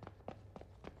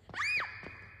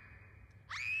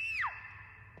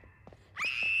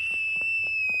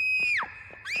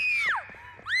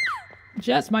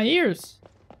 Jess, my ears!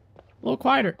 A little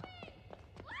quieter.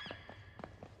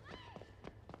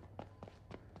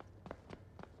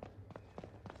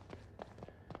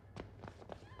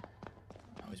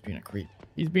 Oh, he's being a creep.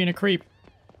 He's being a creep.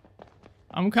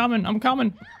 I'm coming, I'm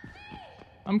coming.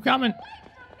 I'm coming.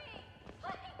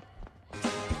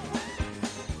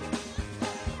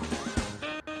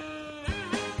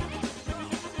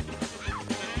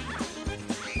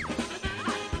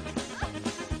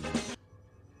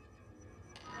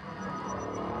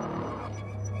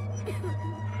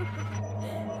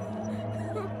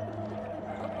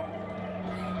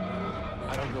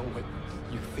 I don't know what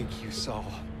you think you saw.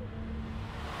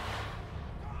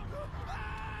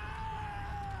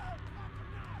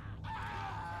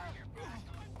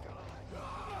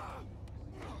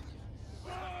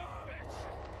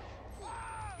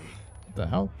 What the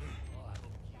hell?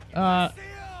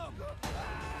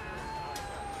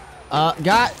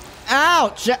 Got.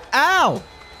 Ouch! Ow!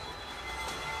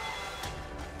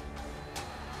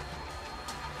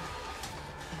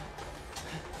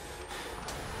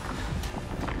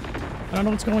 I don't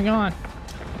know what's going on.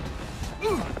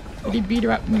 Did he beat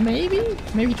her up? Maybe?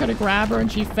 Maybe he tried to grab her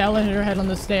and she fell and hit her head on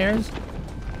the stairs.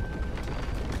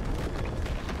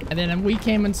 And then we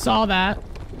came and saw that.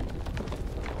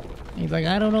 He's like,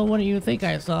 I don't know what do you think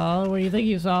I saw. What do you think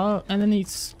you saw? And then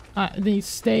he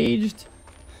staged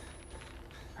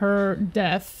her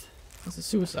death as a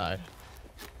suicide.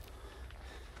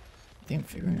 I think I'm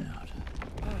figuring it out.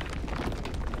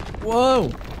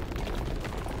 Whoa!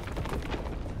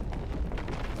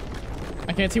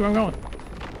 I can't see where I'm going.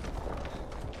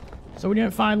 So we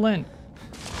didn't find Lynn.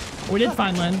 We did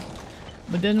find Lynn,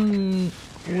 but then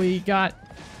we got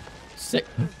sick.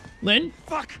 Lynn?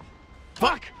 Fuck!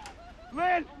 Fuck!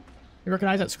 Lynn! You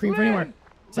recognize that scream from anywhere?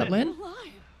 Is that Lynn?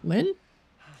 Lynn?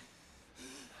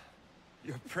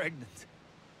 You're pregnant.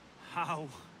 How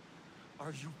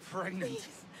are you pregnant?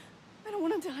 Please. I don't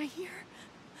want to die here.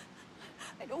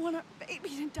 I don't want our baby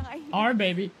to die here. Our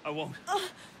baby. I won't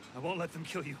let them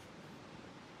kill you.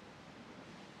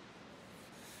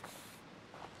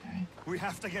 Okay. We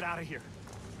have to get out of here.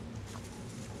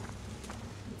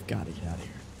 We've got to get out of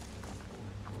here.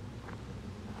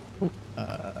 Ooh,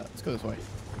 let's go this way.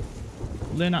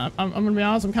 Lynn, I'm gonna be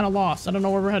honest, I'm kind of lost. I don't know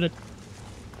where we're headed.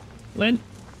 Lynn?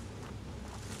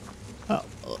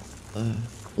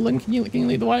 Lynn, can you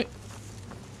lead the way?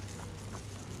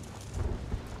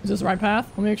 Is this the right path?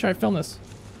 Let me make sure I film this.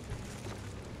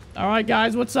 Alright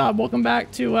guys, what's up? Welcome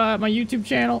back to my YouTube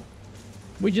channel.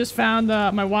 We just found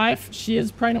my wife. She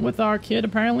is pregnant with our kid,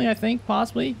 apparently, I think,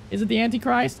 possibly. Is it the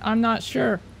Antichrist? I'm not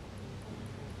sure.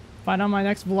 Find out my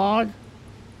next vlog.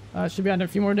 Should be out in a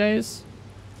few more days.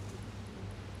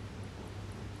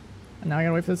 And now I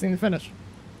gotta wait for this thing to finish.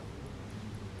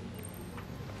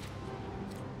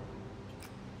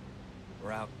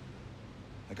 We're out.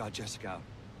 I got Jessica out.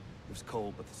 It was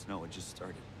cold, but the snow had just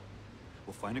started.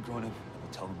 We'll find a grown-up and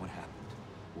we'll tell them what happened.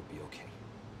 We'll be okay.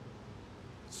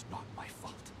 It's not my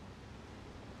fault.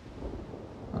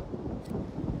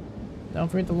 Don't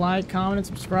forget to like, comment, and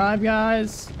subscribe,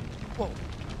 guys. Whoa.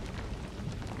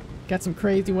 Got some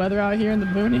crazy weather out here in the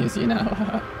boonies, you know.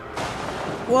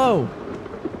 Whoa!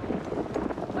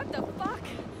 What the fuck?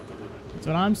 That's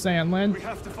what I'm saying, Lynn. We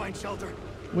have to find shelter.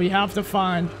 We have to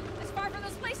find. As far from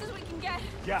those places we can get.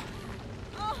 Yeah.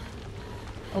 Oh,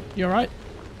 Oh, you alright?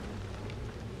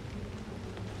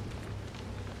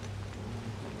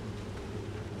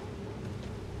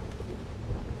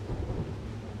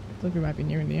 I think we might be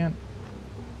nearing the end.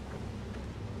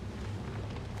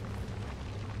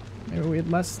 Maybe we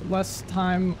had less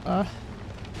time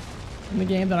in the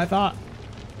game than I thought.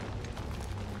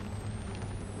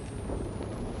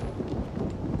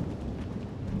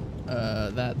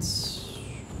 That's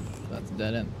a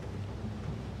dead end.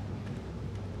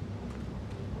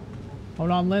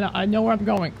 Hold on, Lynn. I know where I'm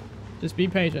going. Just be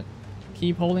patient.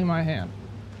 Keep holding my hand.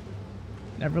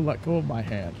 Never let go of my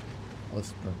hand.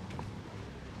 Whisper.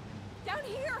 down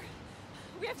here.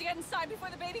 We have to get inside before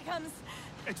the baby comes.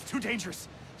 It's too dangerous.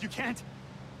 You can't.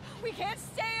 We can't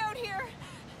stay out here.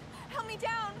 me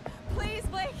down. Please,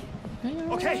 Blake.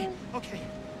 Okay, okay.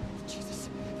 Jesus,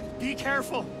 be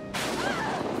careful.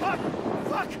 Fuck!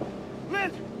 Fuck!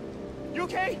 Lynn! You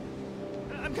okay?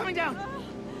 I'm coming down.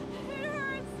 It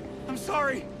hurts. I'm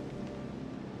sorry.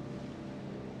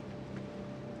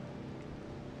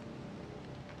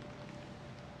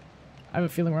 I have a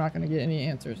feeling we're not going to get any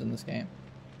answers in this game.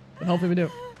 But hopefully we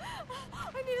do.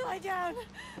 I need to lie down.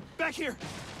 Back here.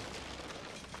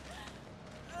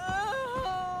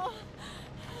 Oh.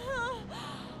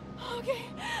 Okay.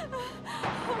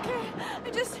 Okay. I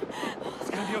just... It's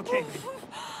gonna be okay.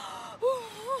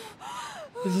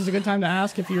 This is a good time to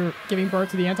ask if you're giving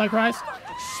birth to the Antichrist.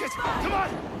 Shit! Come on!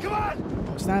 Come on!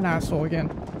 Oh, it's that asshole again.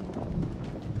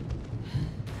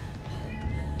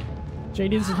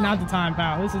 JD, this is not the time,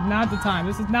 pal. This is not the time.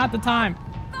 This is not the time.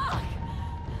 Fuck!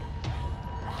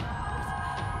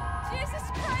 Jesus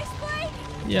Christ, Blake!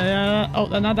 Yeah. Oh,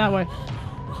 not that way.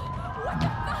 What the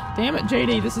fuck? Damn it,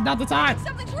 JD. This is not the time.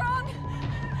 Something's wrong.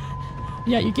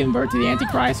 Yeah, you're giving birth to the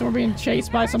Antichrist and we're being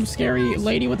chased by some scary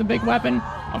lady with a big weapon.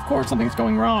 Of course something's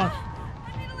going wrong.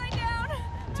 I need to lay down.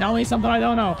 Tell me something I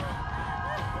don't know.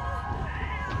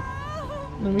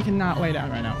 Then we cannot lay down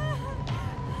right now.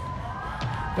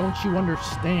 Don't you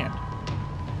understand?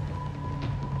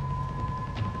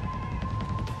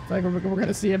 It's like we're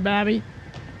gonna see a babby.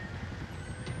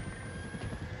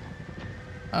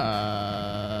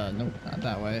 Nope, not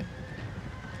that way.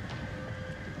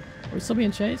 Are we still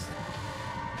being chased?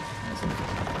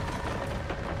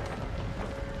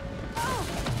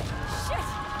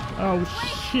 Oh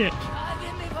shit!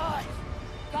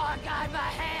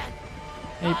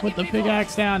 Hey, put the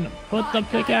pickaxe down. Put the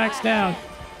pickaxe down.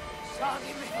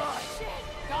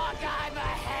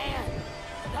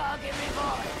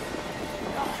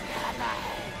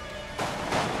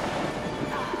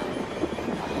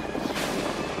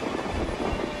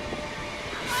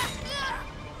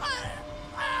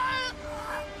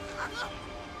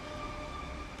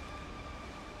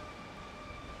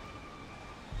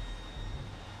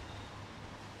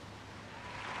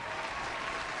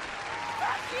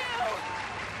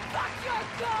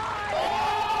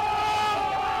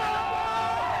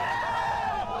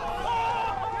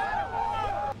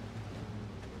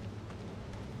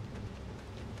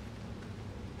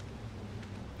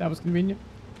 That was convenient.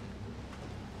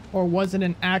 Or was it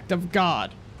an act of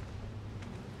God?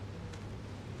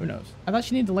 Who knows? I thought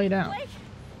she needed to lay down. Blake,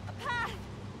 a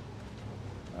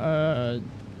path.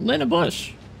 Lynn a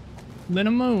bush. Lynn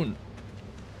a moon.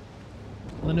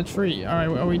 Lynn a tree. Alright,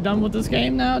 are we done with this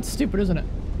game now? It's stupid, isn't it?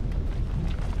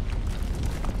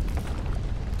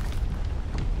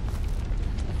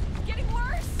 Getting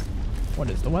worse.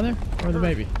 What is the weather? Or the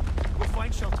baby? We'll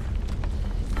find shelter.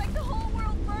 It's like the whole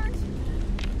world burnt.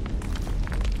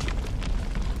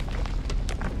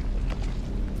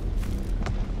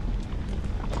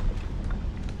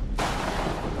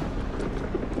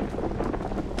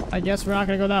 I guess we're not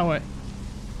gonna go that way.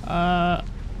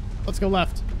 Let's go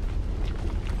left.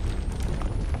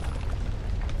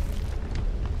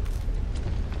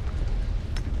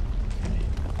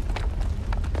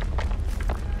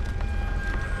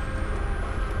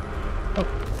 Oh,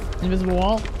 invisible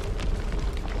wall.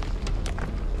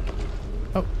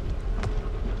 Oh.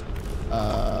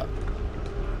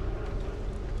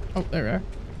 Oh, there we are.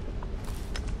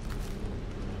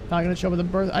 Not gonna show up with the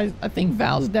birth. I think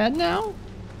Val's dead now.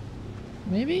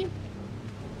 Maybe?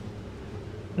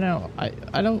 No, I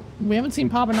don't. We haven't seen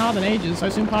Papa Knob in ages, so I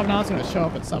assume Papa Knob's gonna show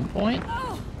up at some point.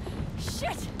 Oh,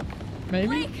 shit. Maybe?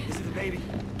 Blake. This is the baby.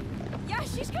 Yeah,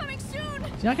 she's coming soon.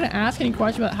 You're not gonna ask any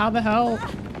question about how the hell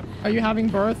are you having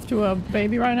birth to a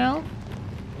baby right now?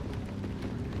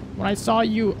 When I saw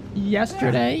you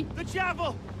yesterday, The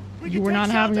chapel. you were not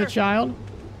having a child?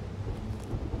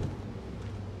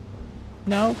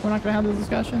 No, we're not gonna have this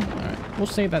discussion? Alright, we'll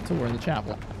save that till we're in the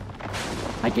chapel.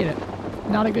 I get it.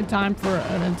 Not a good time for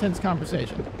an intense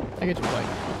conversation. I get you, Blake.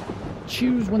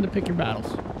 Choose when to pick your battles.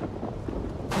 This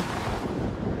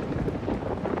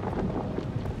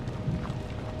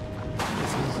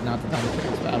is not the time to pick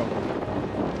this battle.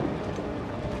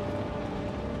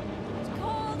 It's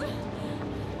cold.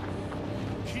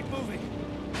 Keep moving.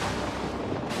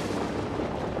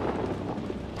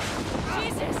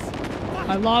 Jesus.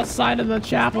 I lost sight of the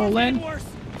chapel, Lynn. Getting worse.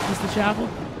 Is this the chapel?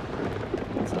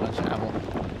 It's not a chapel.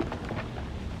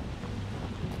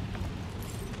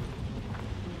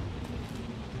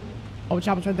 Oh, the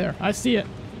chapel's right there. I see it.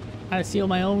 I see it with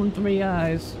my own 3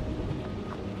 eyes.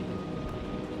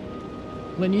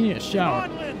 Lynn, you need a shower.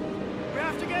 Come on, Lynn. We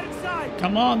have to get inside.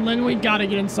 Come on, Lynn, we gotta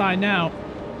get inside now.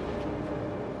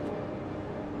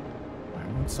 Alright,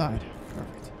 we're inside.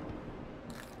 Perfect.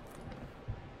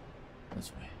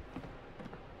 this way.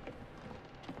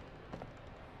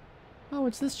 Oh,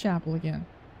 it's this chapel again.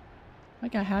 I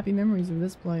got happy memories of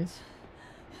this place.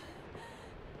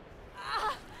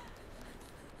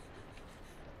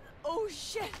 Oh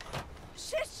shit!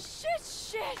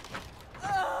 Shit!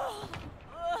 Oh.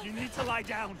 You need to lie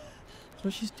down. That's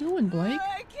what she's doing, Blake.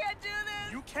 I can't do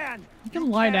this. You can. You can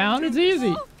lie down. It's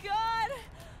easy. Oh God!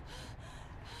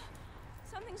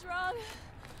 Something's wrong.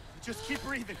 Just keep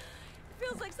breathing. It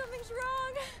feels like something's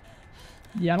wrong.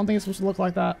 Yeah, I don't think it's supposed to look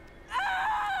like that.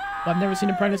 But I've never seen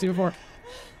a pregnancy before.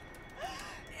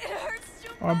 It hurts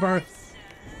too Or a birth.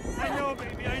 I know,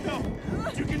 baby, I know.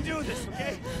 You can do this,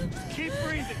 okay? Just keep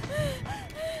breathing.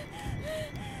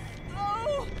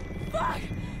 Oh, fuck!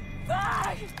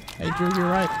 Fuck! Hey, Drew, you're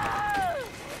right.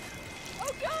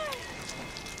 Oh God!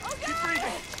 Oh God! Keep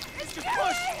breathing. It's Just killing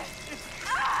push. me!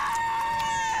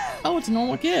 Ah! Oh, it's a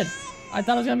normal kid. I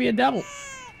thought it was gonna be a devil.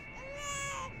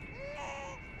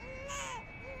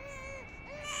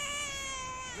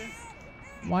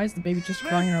 Why is the baby just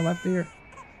crying in her left ear?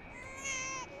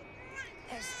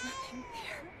 There's nothing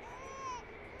there.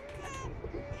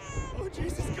 Oh,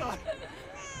 Jesus God.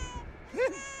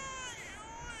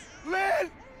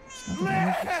 Lynn!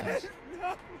 Lynn!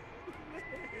 No.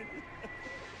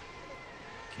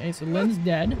 Okay, so Lynn's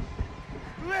dead.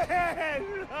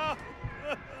 Lynn! No.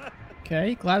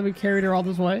 Okay, glad we carried her all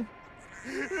this way.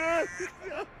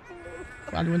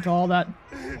 Glad we went to all that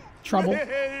trouble.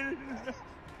 Lynn.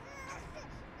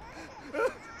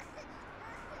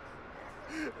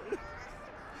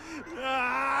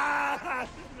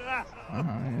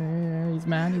 He's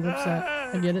mad, he's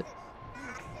upset. I get it.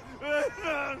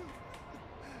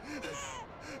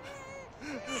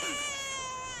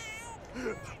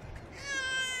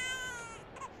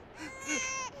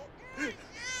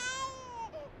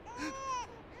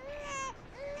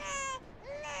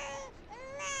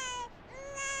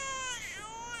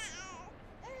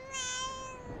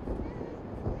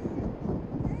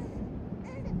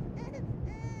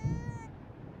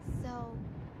 So,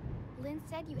 Lynn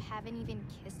said you haven't even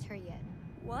kissed her yet.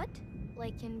 What?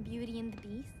 Like in Beauty and the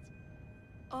Beast?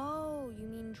 Oh, you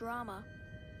mean drama.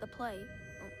 The play.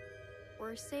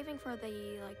 We're saving for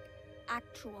the,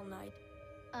 actual night.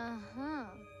 Uh-huh.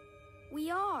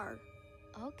 We are.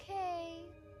 Okay.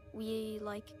 We,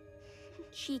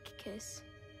 cheek kiss.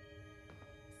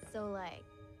 So,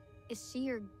 is she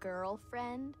your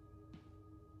girlfriend?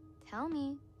 Tell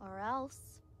me, or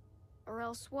else. Or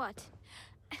else what?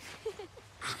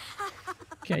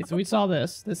 Okay, so we saw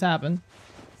this. This happened.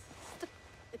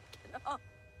 Get up.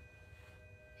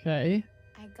 Okay.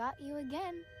 I got you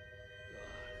again.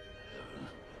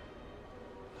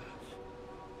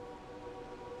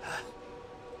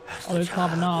 Oh, there's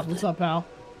popping off. What's up, pal?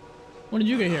 When did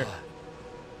you get here?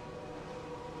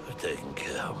 I've taken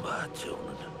care of my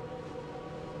children.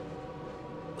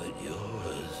 But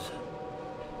yours,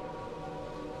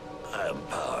 I am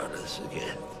powerless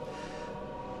again.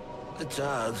 The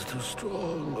child's too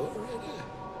strong already.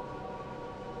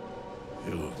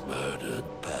 You've murdered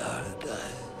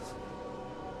paradise.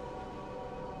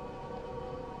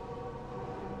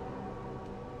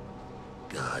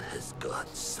 God has gone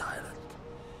silent.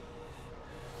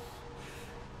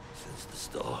 Since the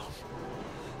storm,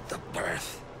 the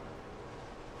birth.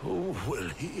 Who will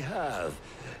he have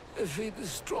if he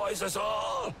destroys us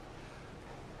all?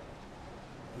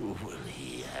 Who will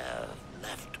he have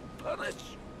left to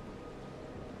punish?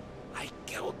 I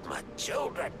killed my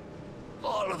children.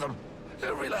 All of them.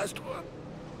 Every last one.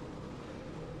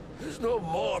 There's no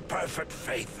more perfect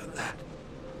faith than that.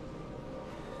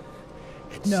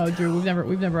 It's No, Drew, still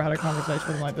we've never had a conversation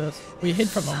with him like this. We hid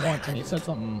from him once and he said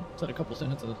a couple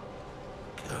sentences.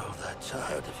 Kill that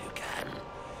child if you can.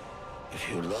 If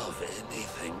you love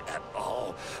anything at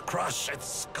all, crush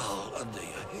its skull under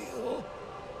your heel.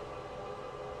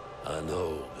 I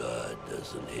know God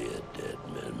doesn't hear dead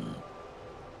men,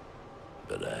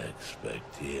 but I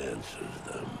expect he answers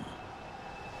them.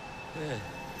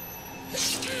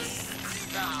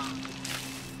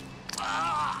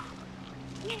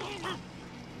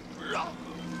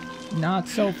 Not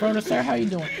so, Frodo, sir. How you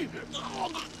doing?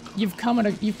 You've come at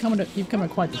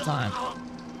quite the time.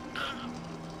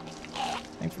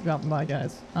 Thanks for dropping by,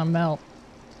 guys. I'm Mel.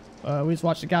 We just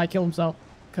watched a guy kill himself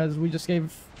because we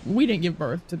didn't give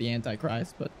birth to the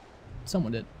Antichrist, but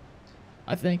someone did.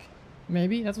 I think.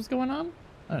 Maybe that's what's going on?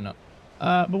 I don't know.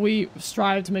 But we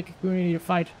strive to make a community to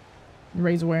fight and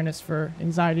raise awareness for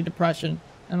anxiety, depression,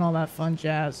 and all that fun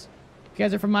jazz. If you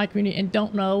guys are from my community and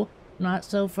don't know Not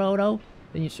So Frodo,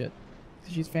 then you should.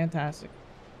 Because she's fantastic.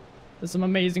 There's some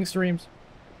amazing streams.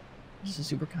 She's a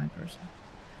super kind person.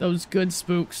 Those good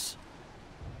spooks.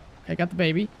 Okay, got the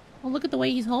baby. Oh, look at the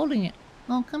way he's holding it.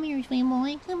 Oh, come here, sweet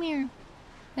boy. Come here.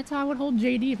 That's how I would hold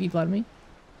JD if he'd let me.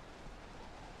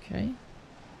 Okay.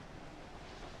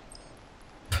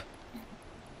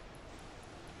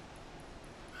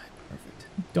 Perfect.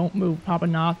 Don't move, Papa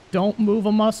Knoth. Don't move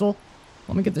a muscle.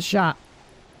 Let me get the shot.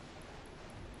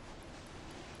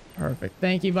 Perfect.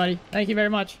 Thank you, buddy. Thank you very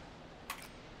much.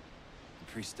 The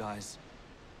priest dies.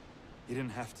 You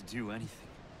didn't have to do anything.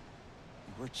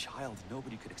 You were a child.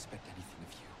 Nobody could expect anything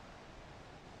of you.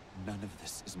 None of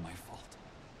this is my fault.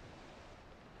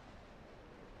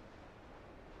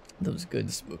 That was good.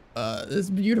 This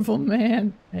beautiful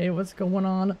man. Hey, what's going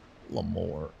on?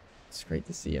 Lamore. It's great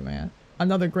to see you, man.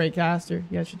 Another great caster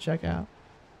you guys should check out.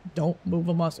 Don't move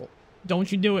a muscle.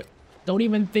 Don't you do it. Don't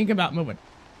even think about moving.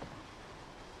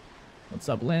 What's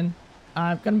up, Lynn?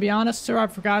 I'm gonna be honest, sir, I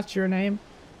forgot your name.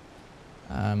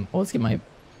 Well, let's get my...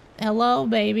 Hello,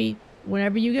 baby.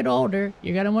 Whenever you get older,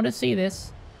 you're gonna want to see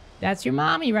this. That's your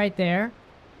mommy right there.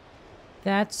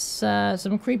 That's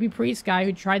some creepy priest guy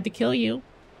who tried to kill you.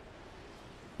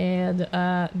 And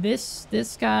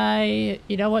this guy,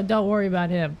 you know what? Don't worry about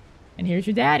him. And here's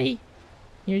your daddy.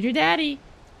 Here's your daddy.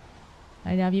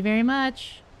 I love you very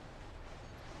much.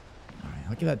 All right,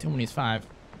 I'll give that to him when he's 5.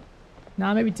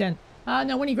 Nah, maybe 10.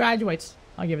 No, when he graduates,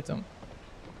 I'll give it to him.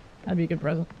 That'd be a good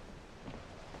present.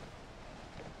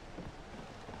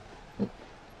 Oh.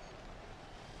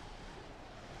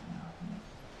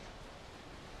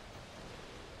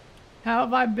 How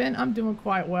have I been? I'm doing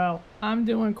quite well. I'm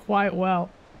doing quite well.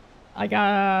 I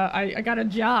got a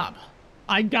job.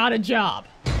 I got a job.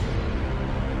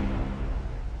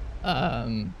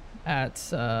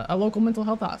 At a local mental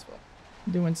health hospital.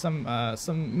 Doing some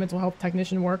mental health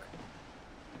technician work.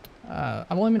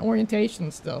 I've only been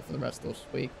orientation still for the rest of this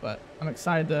week, but I'm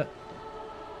excited to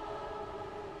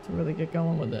really get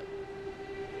going with it.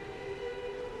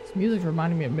 This music's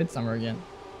reminding me of Midsummer again.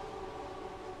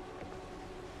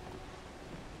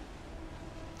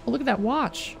 Oh, look at that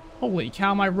watch. Holy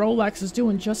cow, my Rolex is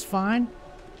doing just fine.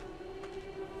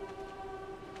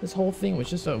 This whole thing was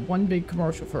just one big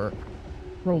commercial for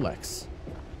Rolex.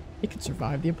 It could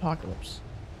survive the apocalypse.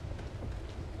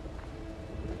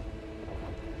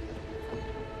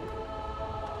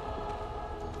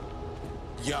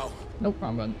 Yo. Nope,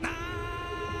 wrong button.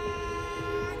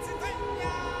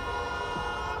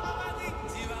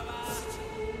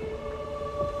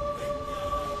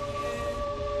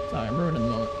 Sorry, I'm ruining the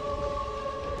moment.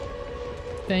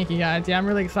 Thank you guys. Yeah, I'm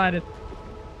really excited.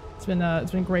 It's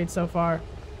been great so far.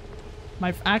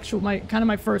 My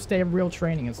first day of real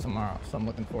training is tomorrow, so I'm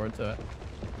looking forward to it.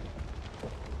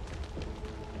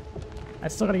 I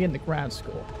still gotta get into grad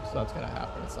school, so that's gonna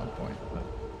happen at some point. But...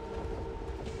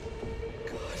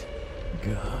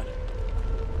 God.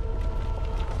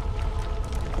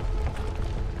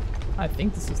 I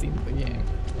think this is the end of the game.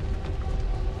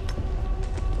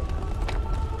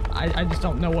 I just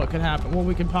don't know what could happen, what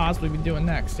we could possibly be doing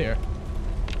next here.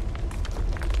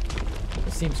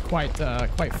 It seems quite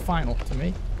final to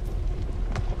me.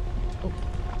 Oh,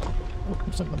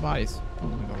 I'm stuck in the bodies. Oh,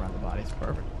 let me go around the bodies.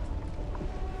 Perfect.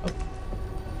 Oh.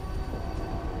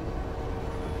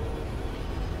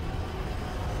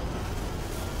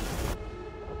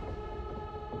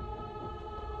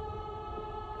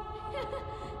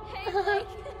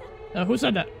 Who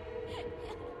said that?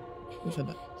 Who said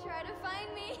that? Try to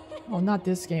find me. Oh, not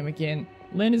this game again.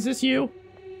 Lynn, is this you?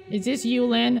 Is this you,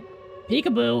 Lynn?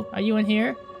 Peekaboo, are you in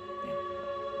here?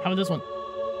 How about this one?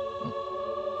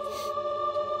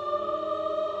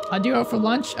 Do you go for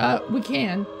lunch? We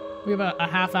can. We have a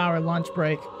half-hour lunch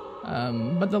break.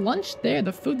 But the lunch there,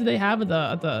 the food that they have at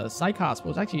the psych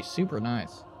hospital is actually super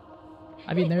nice.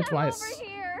 I've been there twice. Over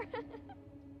here.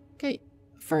 Okay,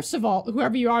 first of all,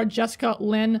 whoever you are, Jessica,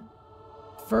 Lynn,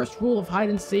 first rule of hide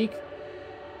and seek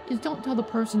is don't tell the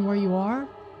person where you are.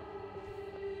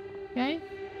 Okay?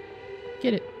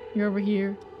 Get it. You're over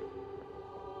here.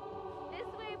 This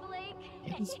way, Blake.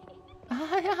 Yes.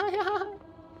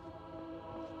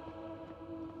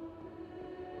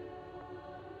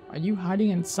 Are you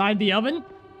hiding inside the oven?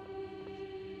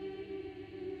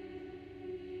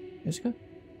 Jessica?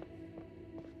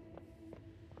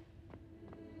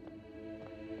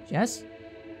 Jess?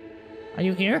 Are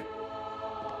you here?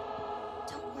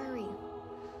 Don't worry.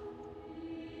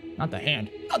 Not the hand.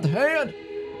 Not the hand!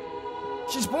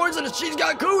 She's poisonous! She's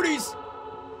got cooties!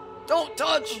 Don't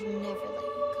touch! I'll never let you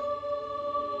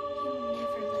go. You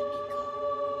never let me go.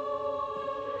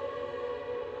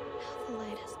 Now the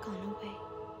light has gone away.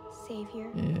 Savior,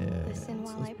 listen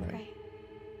while I pray,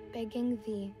 begging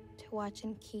thee to watch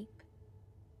and keep,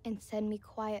 and send me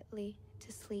quietly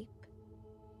to sleep.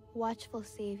 Watchful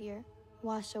Savior,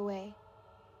 Wash away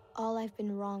all I've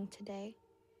been wrong today.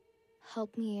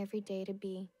 Help me every day to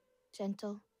be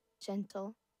gentle,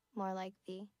 gentle, more like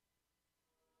thee.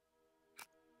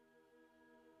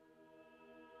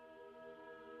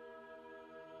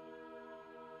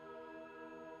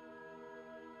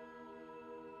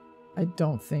 I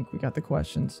don't think we got the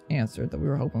questions answered that we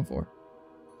were hoping for.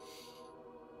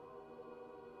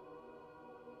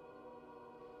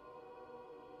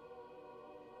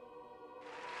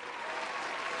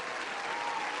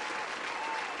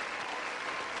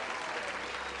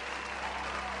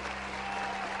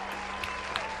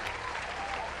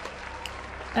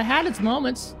 It had its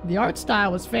moments. The art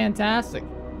style was fantastic.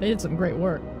 They did some great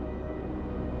work.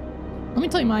 Let me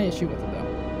tell you my issue with it,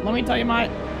 though. Let me tell you my...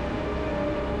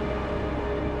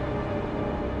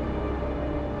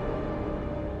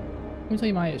 Let me tell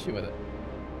you my issue with it.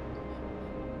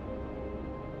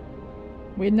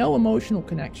 We had no emotional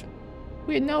connection.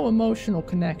 We had no emotional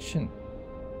connection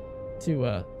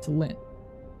to Lynn.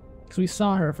 Because we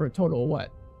saw her for a total of what?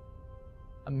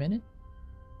 A minute?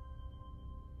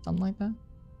 Something like that?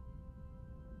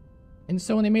 And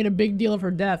so when they made a big deal of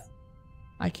her death,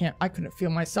 I couldn't feel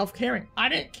myself caring. I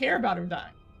didn't care about her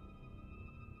dying.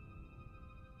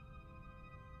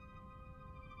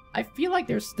 I feel like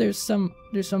there's some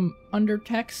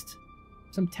undertext,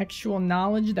 some textual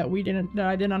knowledge that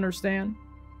I didn't understand.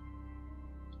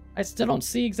 I still don't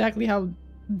see exactly how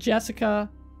Jessica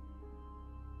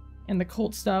and the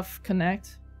cult stuff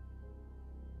connect.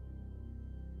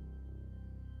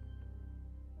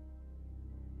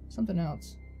 Something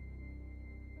else.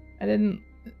 I don't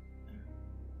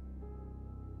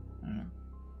know.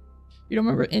 You don't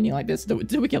remember any like this?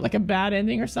 Did we get like a bad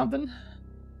ending or something?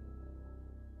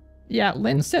 Yeah,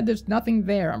 Lynn said there's nothing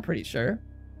there, I'm pretty sure.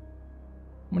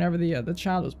 Whenever the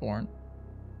child was born.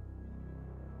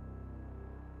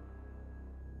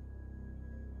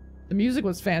 The music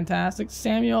was fantastic.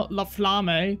 Samuel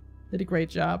Laflamme did a great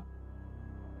job.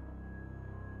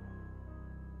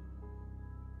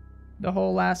 The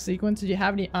whole last sequence, did you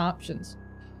have any options?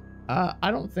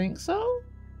 I don't think so.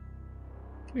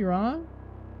 Could be wrong.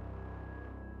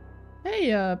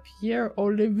 Hey, Pierre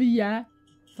Olivier. I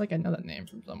feel like I know that name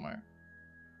from somewhere.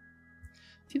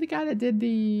 Is he the guy that did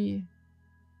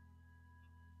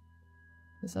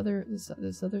this other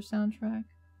soundtrack?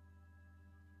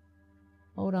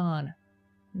 Hold on.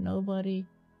 Nobody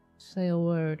say a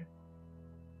word.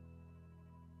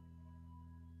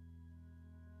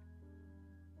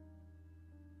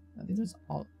 I think there's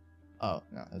all... Oh,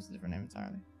 no, that's a different name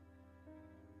entirely.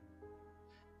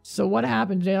 So what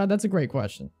happened, JR? That's a great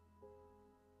question.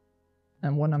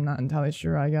 And one I'm not entirely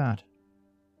sure I got.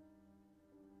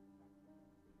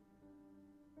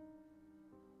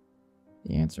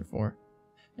 The answer for.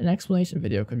 An explanation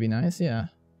video could be nice, yeah.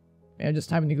 Maybe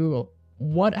just type into Google,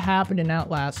 what happened in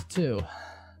Outlast 2?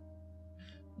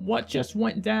 What just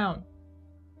went down?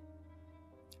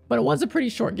 But it was a pretty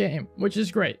short game, which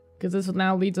is great. Because this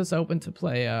now leads us open to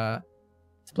play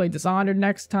Dishonored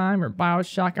next time, or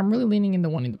Bioshock. I'm really leaning into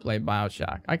wanting to play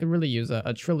Bioshock. I could really use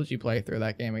a trilogy playthrough of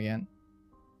that game again.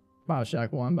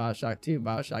 Bioshock 1, Bioshock 2,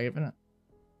 Bioshock Infinite.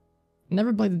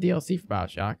 Never played the DLC for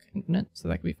Bioshock Infinite, so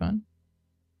that could be fun.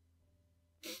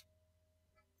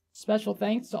 Special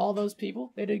thanks to all those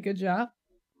people. They did a good job.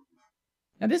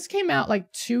 Now this came out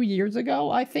like 2 years ago,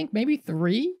 I think, maybe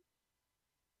 3?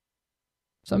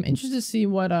 So I'm interested to see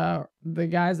what the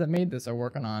guys that made this are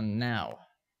working on now.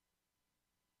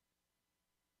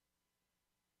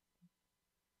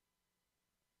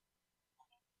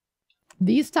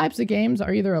 These types of games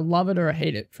are either a love it or a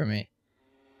hate it for me.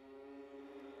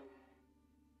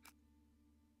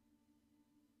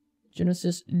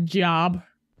 Genesis, Job,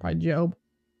 probably Job.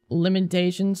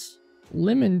 Limitations,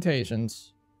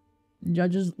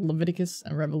 Judges, Leviticus,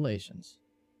 and Revelations.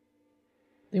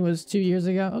 I think it was 2 years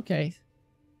ago. Okay.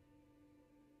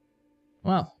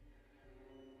 Well.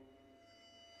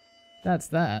 That's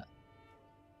that.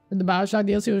 And the Bioshock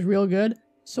DLC was real good.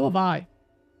 So have I.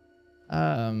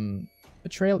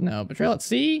 Betrayal at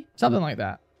Sea? Something like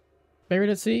that. Buried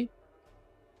at Sea?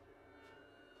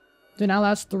 In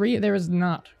Outlast 3, there is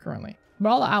not currently. But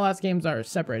all the Outlast games are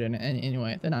separated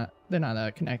anyway. They're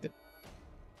not connected.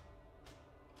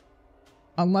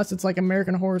 Unless it's like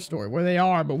American Horror Story, where they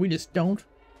are, but we just don't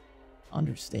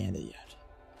understand it yet.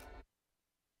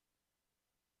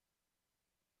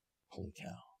 Holy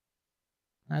cow.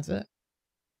 That's it.